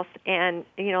journals. And,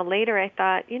 later I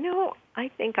thought, I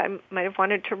think I might have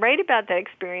wanted to write about that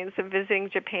experience of visiting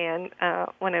Japan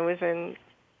when I was in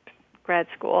grad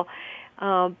school.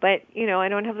 But, I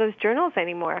don't have those journals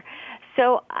anymore.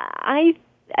 So I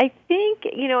think,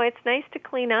 it's nice to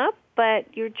clean up, but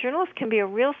your journals can be a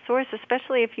real source,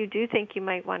 especially if you do think you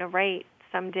might want to write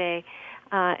someday.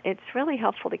 It's really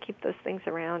helpful to keep those things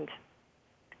around.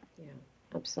 Yeah,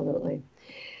 absolutely.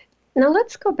 Now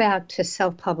let's go back to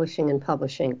self-publishing and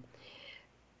publishing.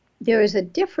 There is a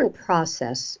different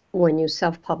process when you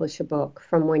self-publish a book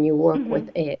from when you work with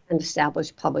an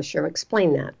established publisher.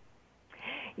 Explain that.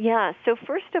 Yeah. So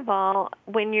first of all,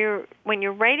 when you're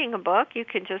writing a book, you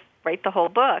can just write the whole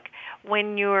book.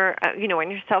 When you're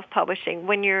when you're self-publishing,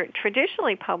 when you're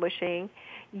traditionally publishing,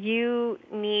 you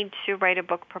need to write a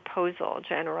book proposal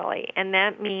generally, and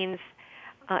that means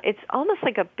it's almost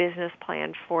like a business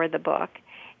plan for the book.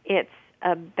 It's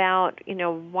about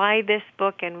why this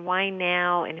book and why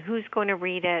now, and who's going to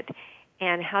read it,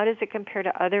 and how does it compare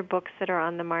to other books that are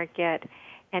on the market.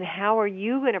 And how are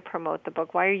you going to promote the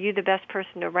book? Why are you the best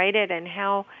person to write it? And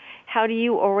how do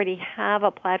you already have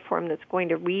a platform that's going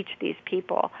to reach these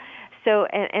people? So,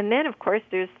 and then, of course,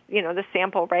 there's, the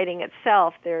sample writing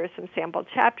itself. There are some sample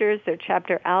chapters. There are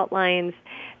chapter outlines.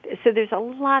 So there's a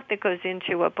lot that goes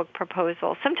into a book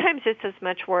proposal. Sometimes it's as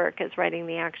much work as writing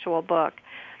the actual book.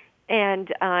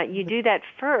 And you do that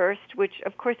first, which,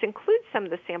 of course, includes some of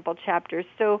the sample chapters.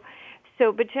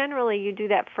 But generally you do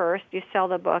that first, you sell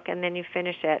the book, and then you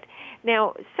finish it.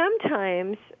 Now,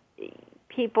 sometimes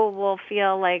people will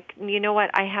feel like,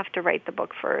 I have to write the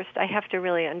book first. I have to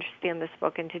really understand this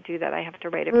book, and to do that I have to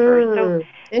write it first. So,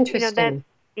 interesting.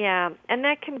 And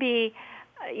that can be,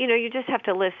 you just have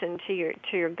to listen to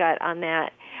your gut on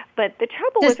that. But the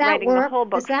trouble with writing the whole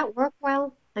book... Does that work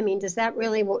well? I mean, does that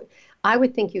really work? I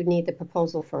would think you'd need the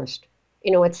proposal first.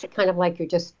 It's kind of like you're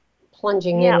just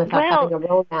plunging in without having a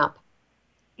roadmap.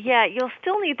 Yeah, you'll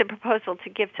still need the proposal to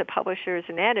give to publishers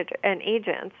and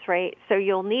agents, right? So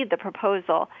you'll need the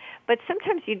proposal, but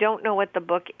sometimes you don't know what the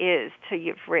book is till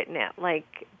you've written it.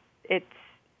 Like it's,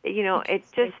 it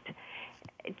just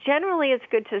generally it's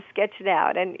good to sketch it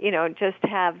out and just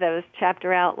have those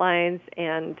chapter outlines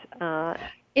and.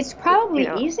 It's probably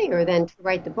easier than to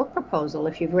write the book proposal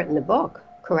if you've written the book,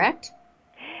 correct?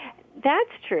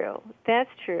 That's true.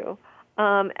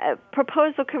 A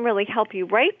proposal can really help you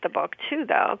write the book too,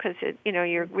 though, because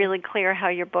you're really clear how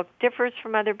your book differs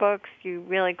from other books. You're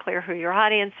really clear who your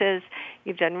audience is.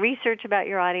 You've done research about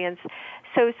your audience.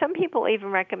 So some people even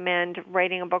recommend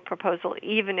writing a book proposal,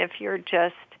 even if you're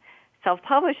just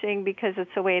self-publishing, because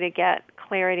it's a way to get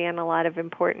clarity on a lot of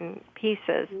important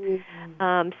pieces.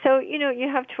 Mm-hmm. So you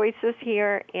have choices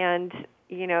here, and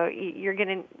you're going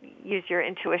to use your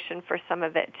intuition for some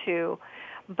of it too,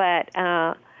 but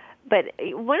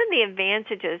one of the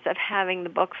advantages of having the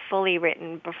book fully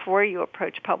written before you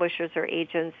approach publishers or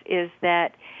agents is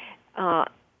that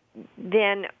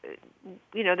then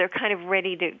they're kind of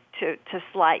ready to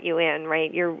slot you in,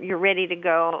 right? You're ready to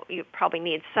go. You probably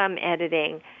need some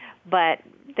editing, but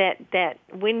that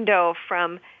window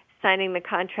from signing the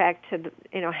contract to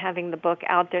having the book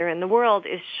out there in the world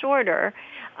is shorter,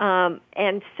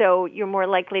 and so you're more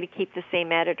likely to keep the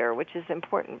same editor, which is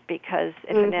important because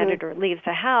if an editor leaves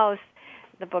the house,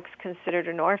 the book's considered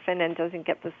an orphan and doesn't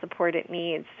get the support it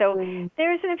needs. So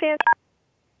there's an advantage,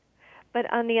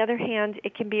 but on the other hand,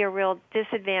 it can be a real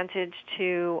disadvantage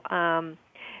to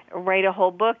write a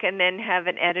whole book and then have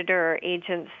an editor or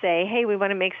agent say, hey, we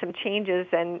want to make some changes,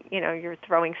 and you're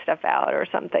throwing stuff out or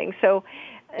something. So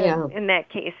in that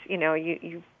case,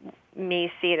 you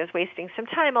may see it as wasting some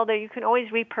time, although you can always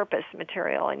repurpose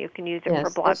material and you can use it for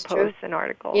blog posts and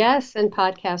articles. Yes, and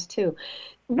podcasts too.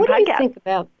 What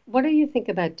do you think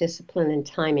about discipline and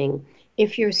timing?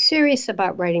 If you're serious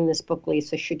about writing this book,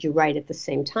 Lisa, should you write at the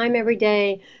same time every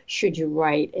day? Should you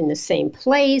write in the same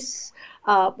place?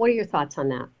 What are your thoughts on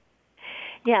that?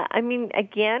 Yeah, I mean,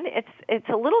 again, it's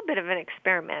a little bit of an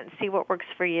experiment, see what works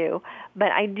for you.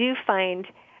 But I do find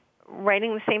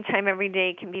writing the same time every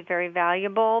day can be very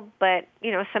valuable, but,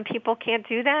 some people can't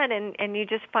do that, and you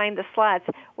just find the slots.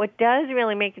 What does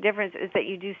really make a difference is that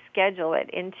you do schedule it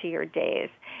into your days.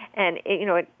 And,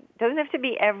 it doesn't have to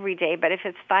be every day, but if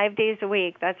it's 5 days a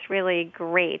week, that's really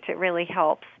great. It really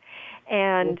helps.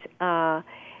 And,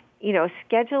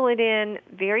 schedule it in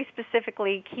very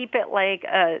specifically. Keep it like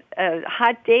a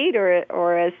hot date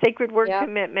or a sacred work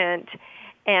commitment,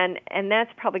 and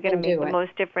that's probably going to make the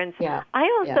most difference. Yeah. I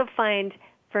also find,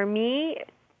 for me,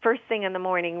 first thing in the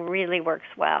morning really works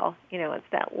well. It's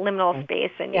that liminal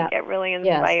space, and you get really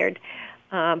inspired.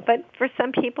 Yes. But for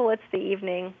some people, it's the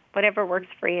evening, whatever works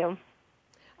for you. All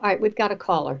right, we've got a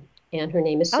caller, and her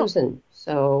name is Susan.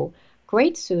 So,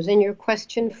 great, Susan. Your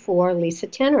question for Lisa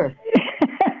Tenner.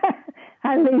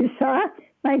 Hi, Lisa.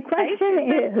 My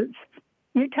question is,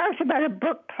 you talked about a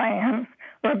book plan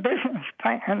or a business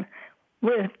plan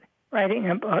with writing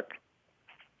a book.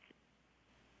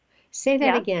 Say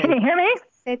that again. Can you hear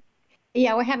me?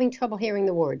 We're having trouble hearing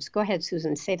the words. Go ahead,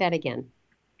 Susan. Say that again.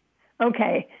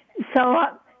 Okay. So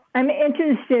I'm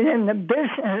interested in the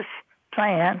business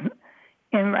plan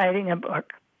in writing a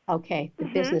book. Okay, the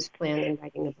business plan in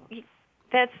writing a book.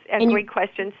 That's a great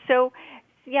question. So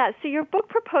your book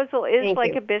proposal is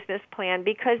like a business plan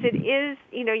because it is,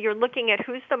 you're looking at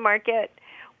who's the market,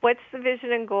 what's the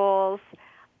vision and goals,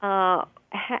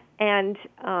 and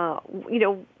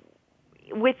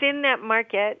within that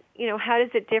market, how does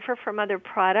it differ from other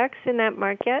products in that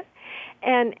market,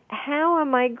 and how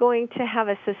am I going to have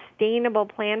a sustainable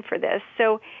plan for this?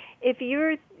 So if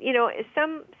you're,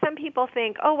 some people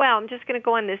think, oh, wow, I'm just going to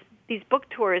go on these book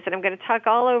tours and I'm going to talk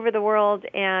all over the world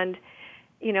and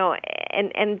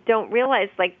don't realize,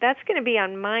 like, that's going to be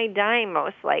on my dime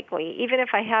most likely, even if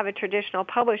I have a traditional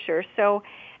publisher. So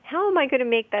how am I going to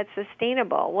make that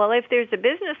sustainable? Well, if there's a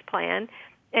business plan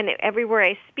and everywhere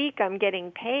I speak I'm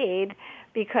getting paid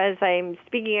because I'm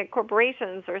speaking at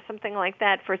corporations or something like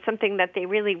that for something that they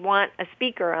really want a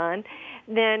speaker on,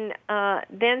 then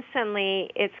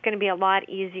suddenly it's going to be a lot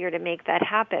easier to make that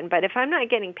happen. But if I'm not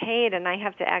getting paid and I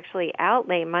have to actually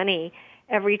outlay money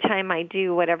every time I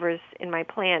do whatever's in my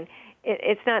plan,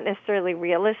 it's not necessarily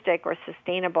realistic or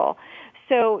sustainable.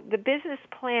 So the business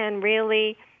plan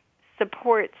really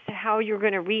supports how you're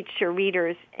going to reach your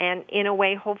readers, and in a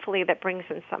way, hopefully, that brings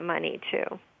in some money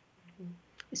too.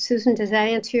 Susan, does that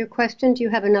answer your question? Do you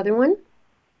have another one?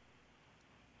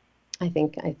 I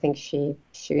think she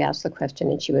asked the question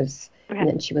and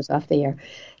then she was off the air.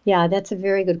 Yeah, that's a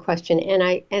very good question, and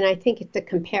I think the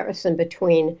comparison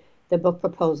between the book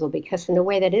proposal, because in a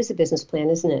way that is a business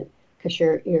plan, isn't it? Because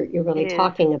you're really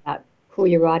talking about who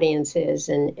your audience is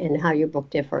and how your book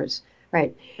differs,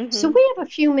 right? Mm-hmm. So we have a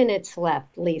few minutes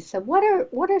left, Lisa. What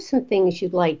are some things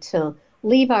you'd like to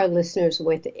leave our listeners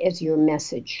with as your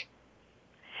message,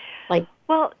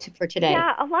 for today?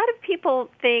 Yeah, a lot of people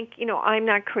think, I'm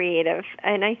not creative,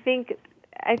 and I think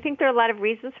there are a lot of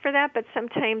reasons for that, but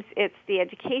sometimes it's the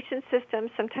education system,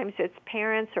 sometimes it's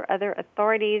parents or other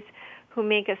authorities who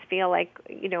make us feel like,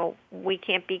 we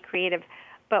can't be creative.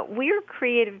 But we're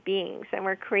creative beings, and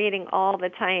we're creating all the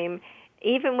time,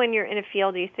 even when you're in a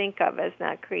field you think of as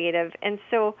not creative. And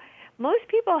so most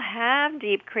people have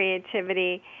deep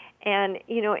creativity, and,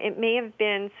 it may have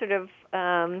been sort of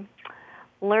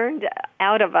learned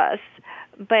out of us,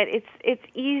 but it's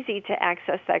easy to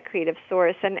access that creative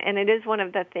source, and it is one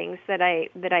of the things that I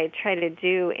try to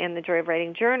do in the Joy of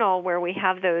Writing Journal, where we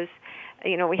have those,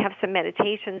 we have some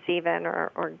meditations even,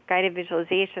 or guided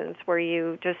visualizations where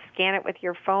you just scan it with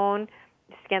your phone,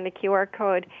 scan the QR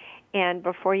code, and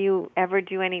before you ever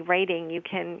do any writing, you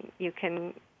can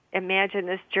imagine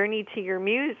this journey to your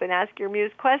muse and ask your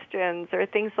muse questions or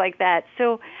things like that.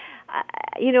 So,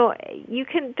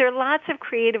 there are lots of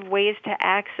creative ways to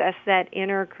access that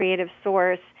inner creative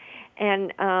source.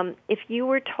 And if you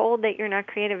were told that you're not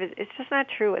creative, it's just not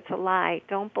true. It's a lie.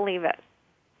 Don't believe it.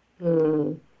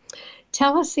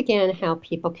 Tell us again how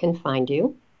people can find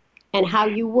you and how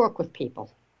you work with people.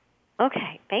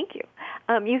 Okay, thank you.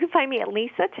 You can find me at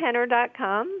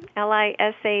lisatenner.com,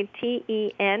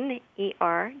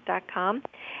 lisatener.com.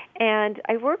 And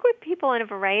I work with people in a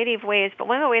variety of ways, but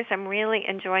one of the ways I'm really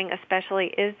enjoying especially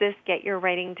is this Get Your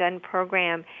Writing Done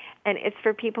program. And it's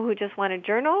for people who just want to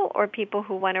journal, or people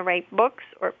who want to write books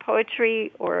or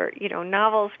poetry or,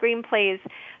 novels, screenplays,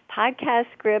 podcast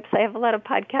scripts. I have a lot of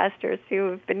podcasters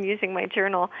who have been using my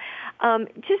journal.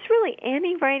 Just really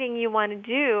any writing you want to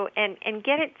do and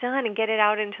get it done and get it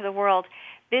out into the world.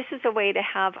 This is a way to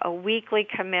have a weekly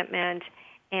commitment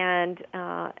and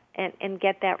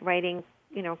get that writing,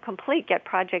 complete, get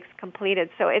projects completed.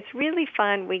 So it's really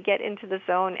fun. We get into the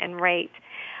zone and write.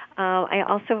 I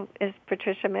also, as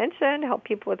Patricia mentioned, help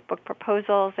people with book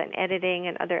proposals and editing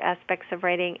and other aspects of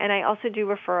writing. And I also do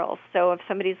referrals. So if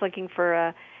somebody's looking for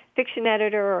a fiction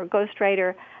editor or a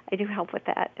ghostwriter, I do help with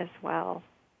that as well.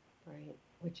 Right,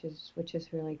 which is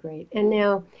really great. And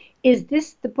now, is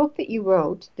this the book that you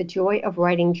wrote, The Joy of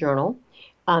Writing Journal?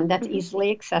 That's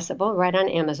easily accessible right on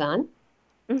Amazon,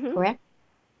 correct?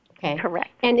 Okay. Correct.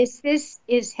 And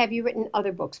have you written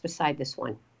other books beside this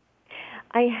one?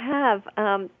 I have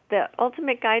The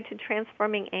Ultimate Guide to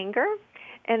Transforming Anger,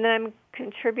 and then I'm a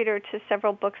contributor to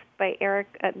several books by Eric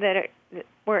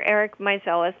where Eric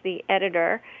Meisel is the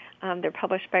editor. They're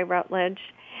published by Routledge,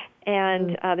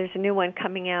 and there's a new one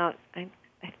coming out, I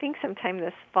think sometime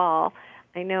this fall.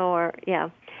 And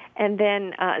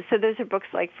then so those are books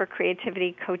like for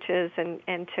creativity coaches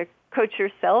and to coach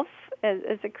yourself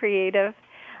as a creative.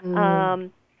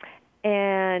 And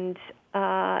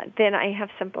then I have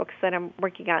some books that I'm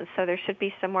working on, so there should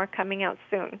be some more coming out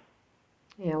soon.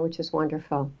 Yeah, which is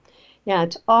wonderful. Yeah,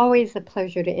 it's always a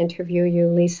pleasure to interview you,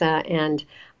 Lisa, and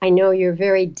I know you're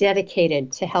very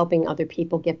dedicated to helping other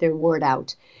people get their word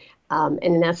out. And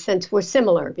in that sense, we're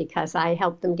similar, because I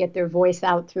help them get their voice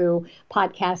out through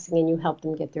podcasting, and you help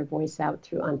them get their voice out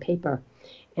through on paper.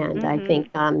 And I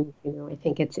think, I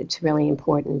think it's really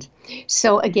important.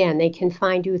 So again, they can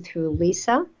find you through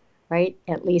Lisa, right,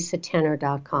 at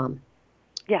lisatenner.com.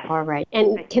 Yes. All right.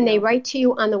 And can they write to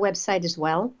you on the website as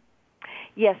well?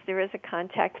 Yes, there is a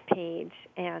contact page,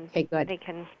 and they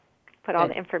can put all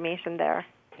the information there.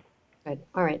 Good.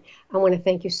 All right. I want to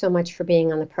thank you so much for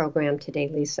being on the program today,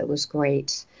 Lisa. It was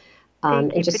great.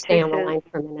 Thank you, and just stay on the line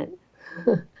for a minute.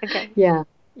 Okay. Yeah,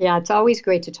 it's always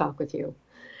great to talk with you.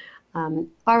 All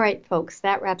right, folks,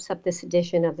 that wraps up this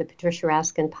edition of the Patricia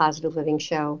Raskin Positive Living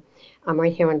Show. I'm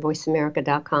right here on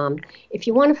voiceamerica.com. If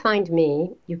you want to find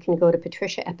me, you can go to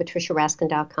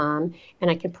patricia@patriciaraskin.com,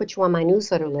 and I can put you on my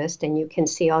newsletter list, and you can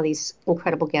see all these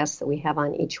incredible guests that we have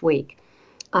on each week.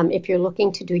 If you're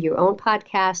looking to do your own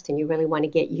podcast and you really want to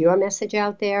get your message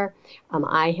out there,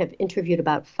 I have interviewed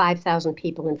about 5,000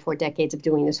 people in 4 decades of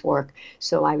doing this work,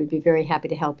 so I would be very happy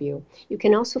to help you. You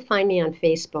can also find me on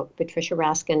Facebook, Patricia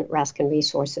Raskin, Raskin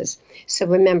Resources. So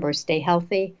remember, stay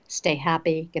healthy, stay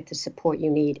happy, get the support you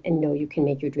need, and know you can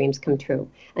make your dreams come true.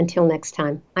 Until next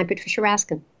time, I'm Patricia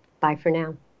Raskin. Bye for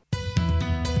now.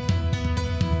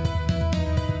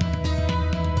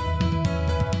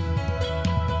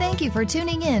 Thank you for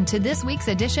tuning in to this week's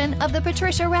edition of The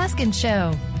Patricia Raskin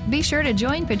Show. Be sure to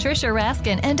join Patricia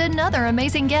Raskin and another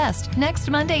amazing guest next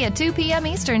Monday at 2 p.m.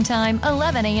 Eastern Time,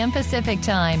 11 a.m. Pacific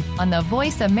Time on the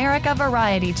Voice America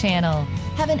Variety Channel.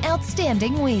 Have an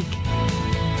outstanding week.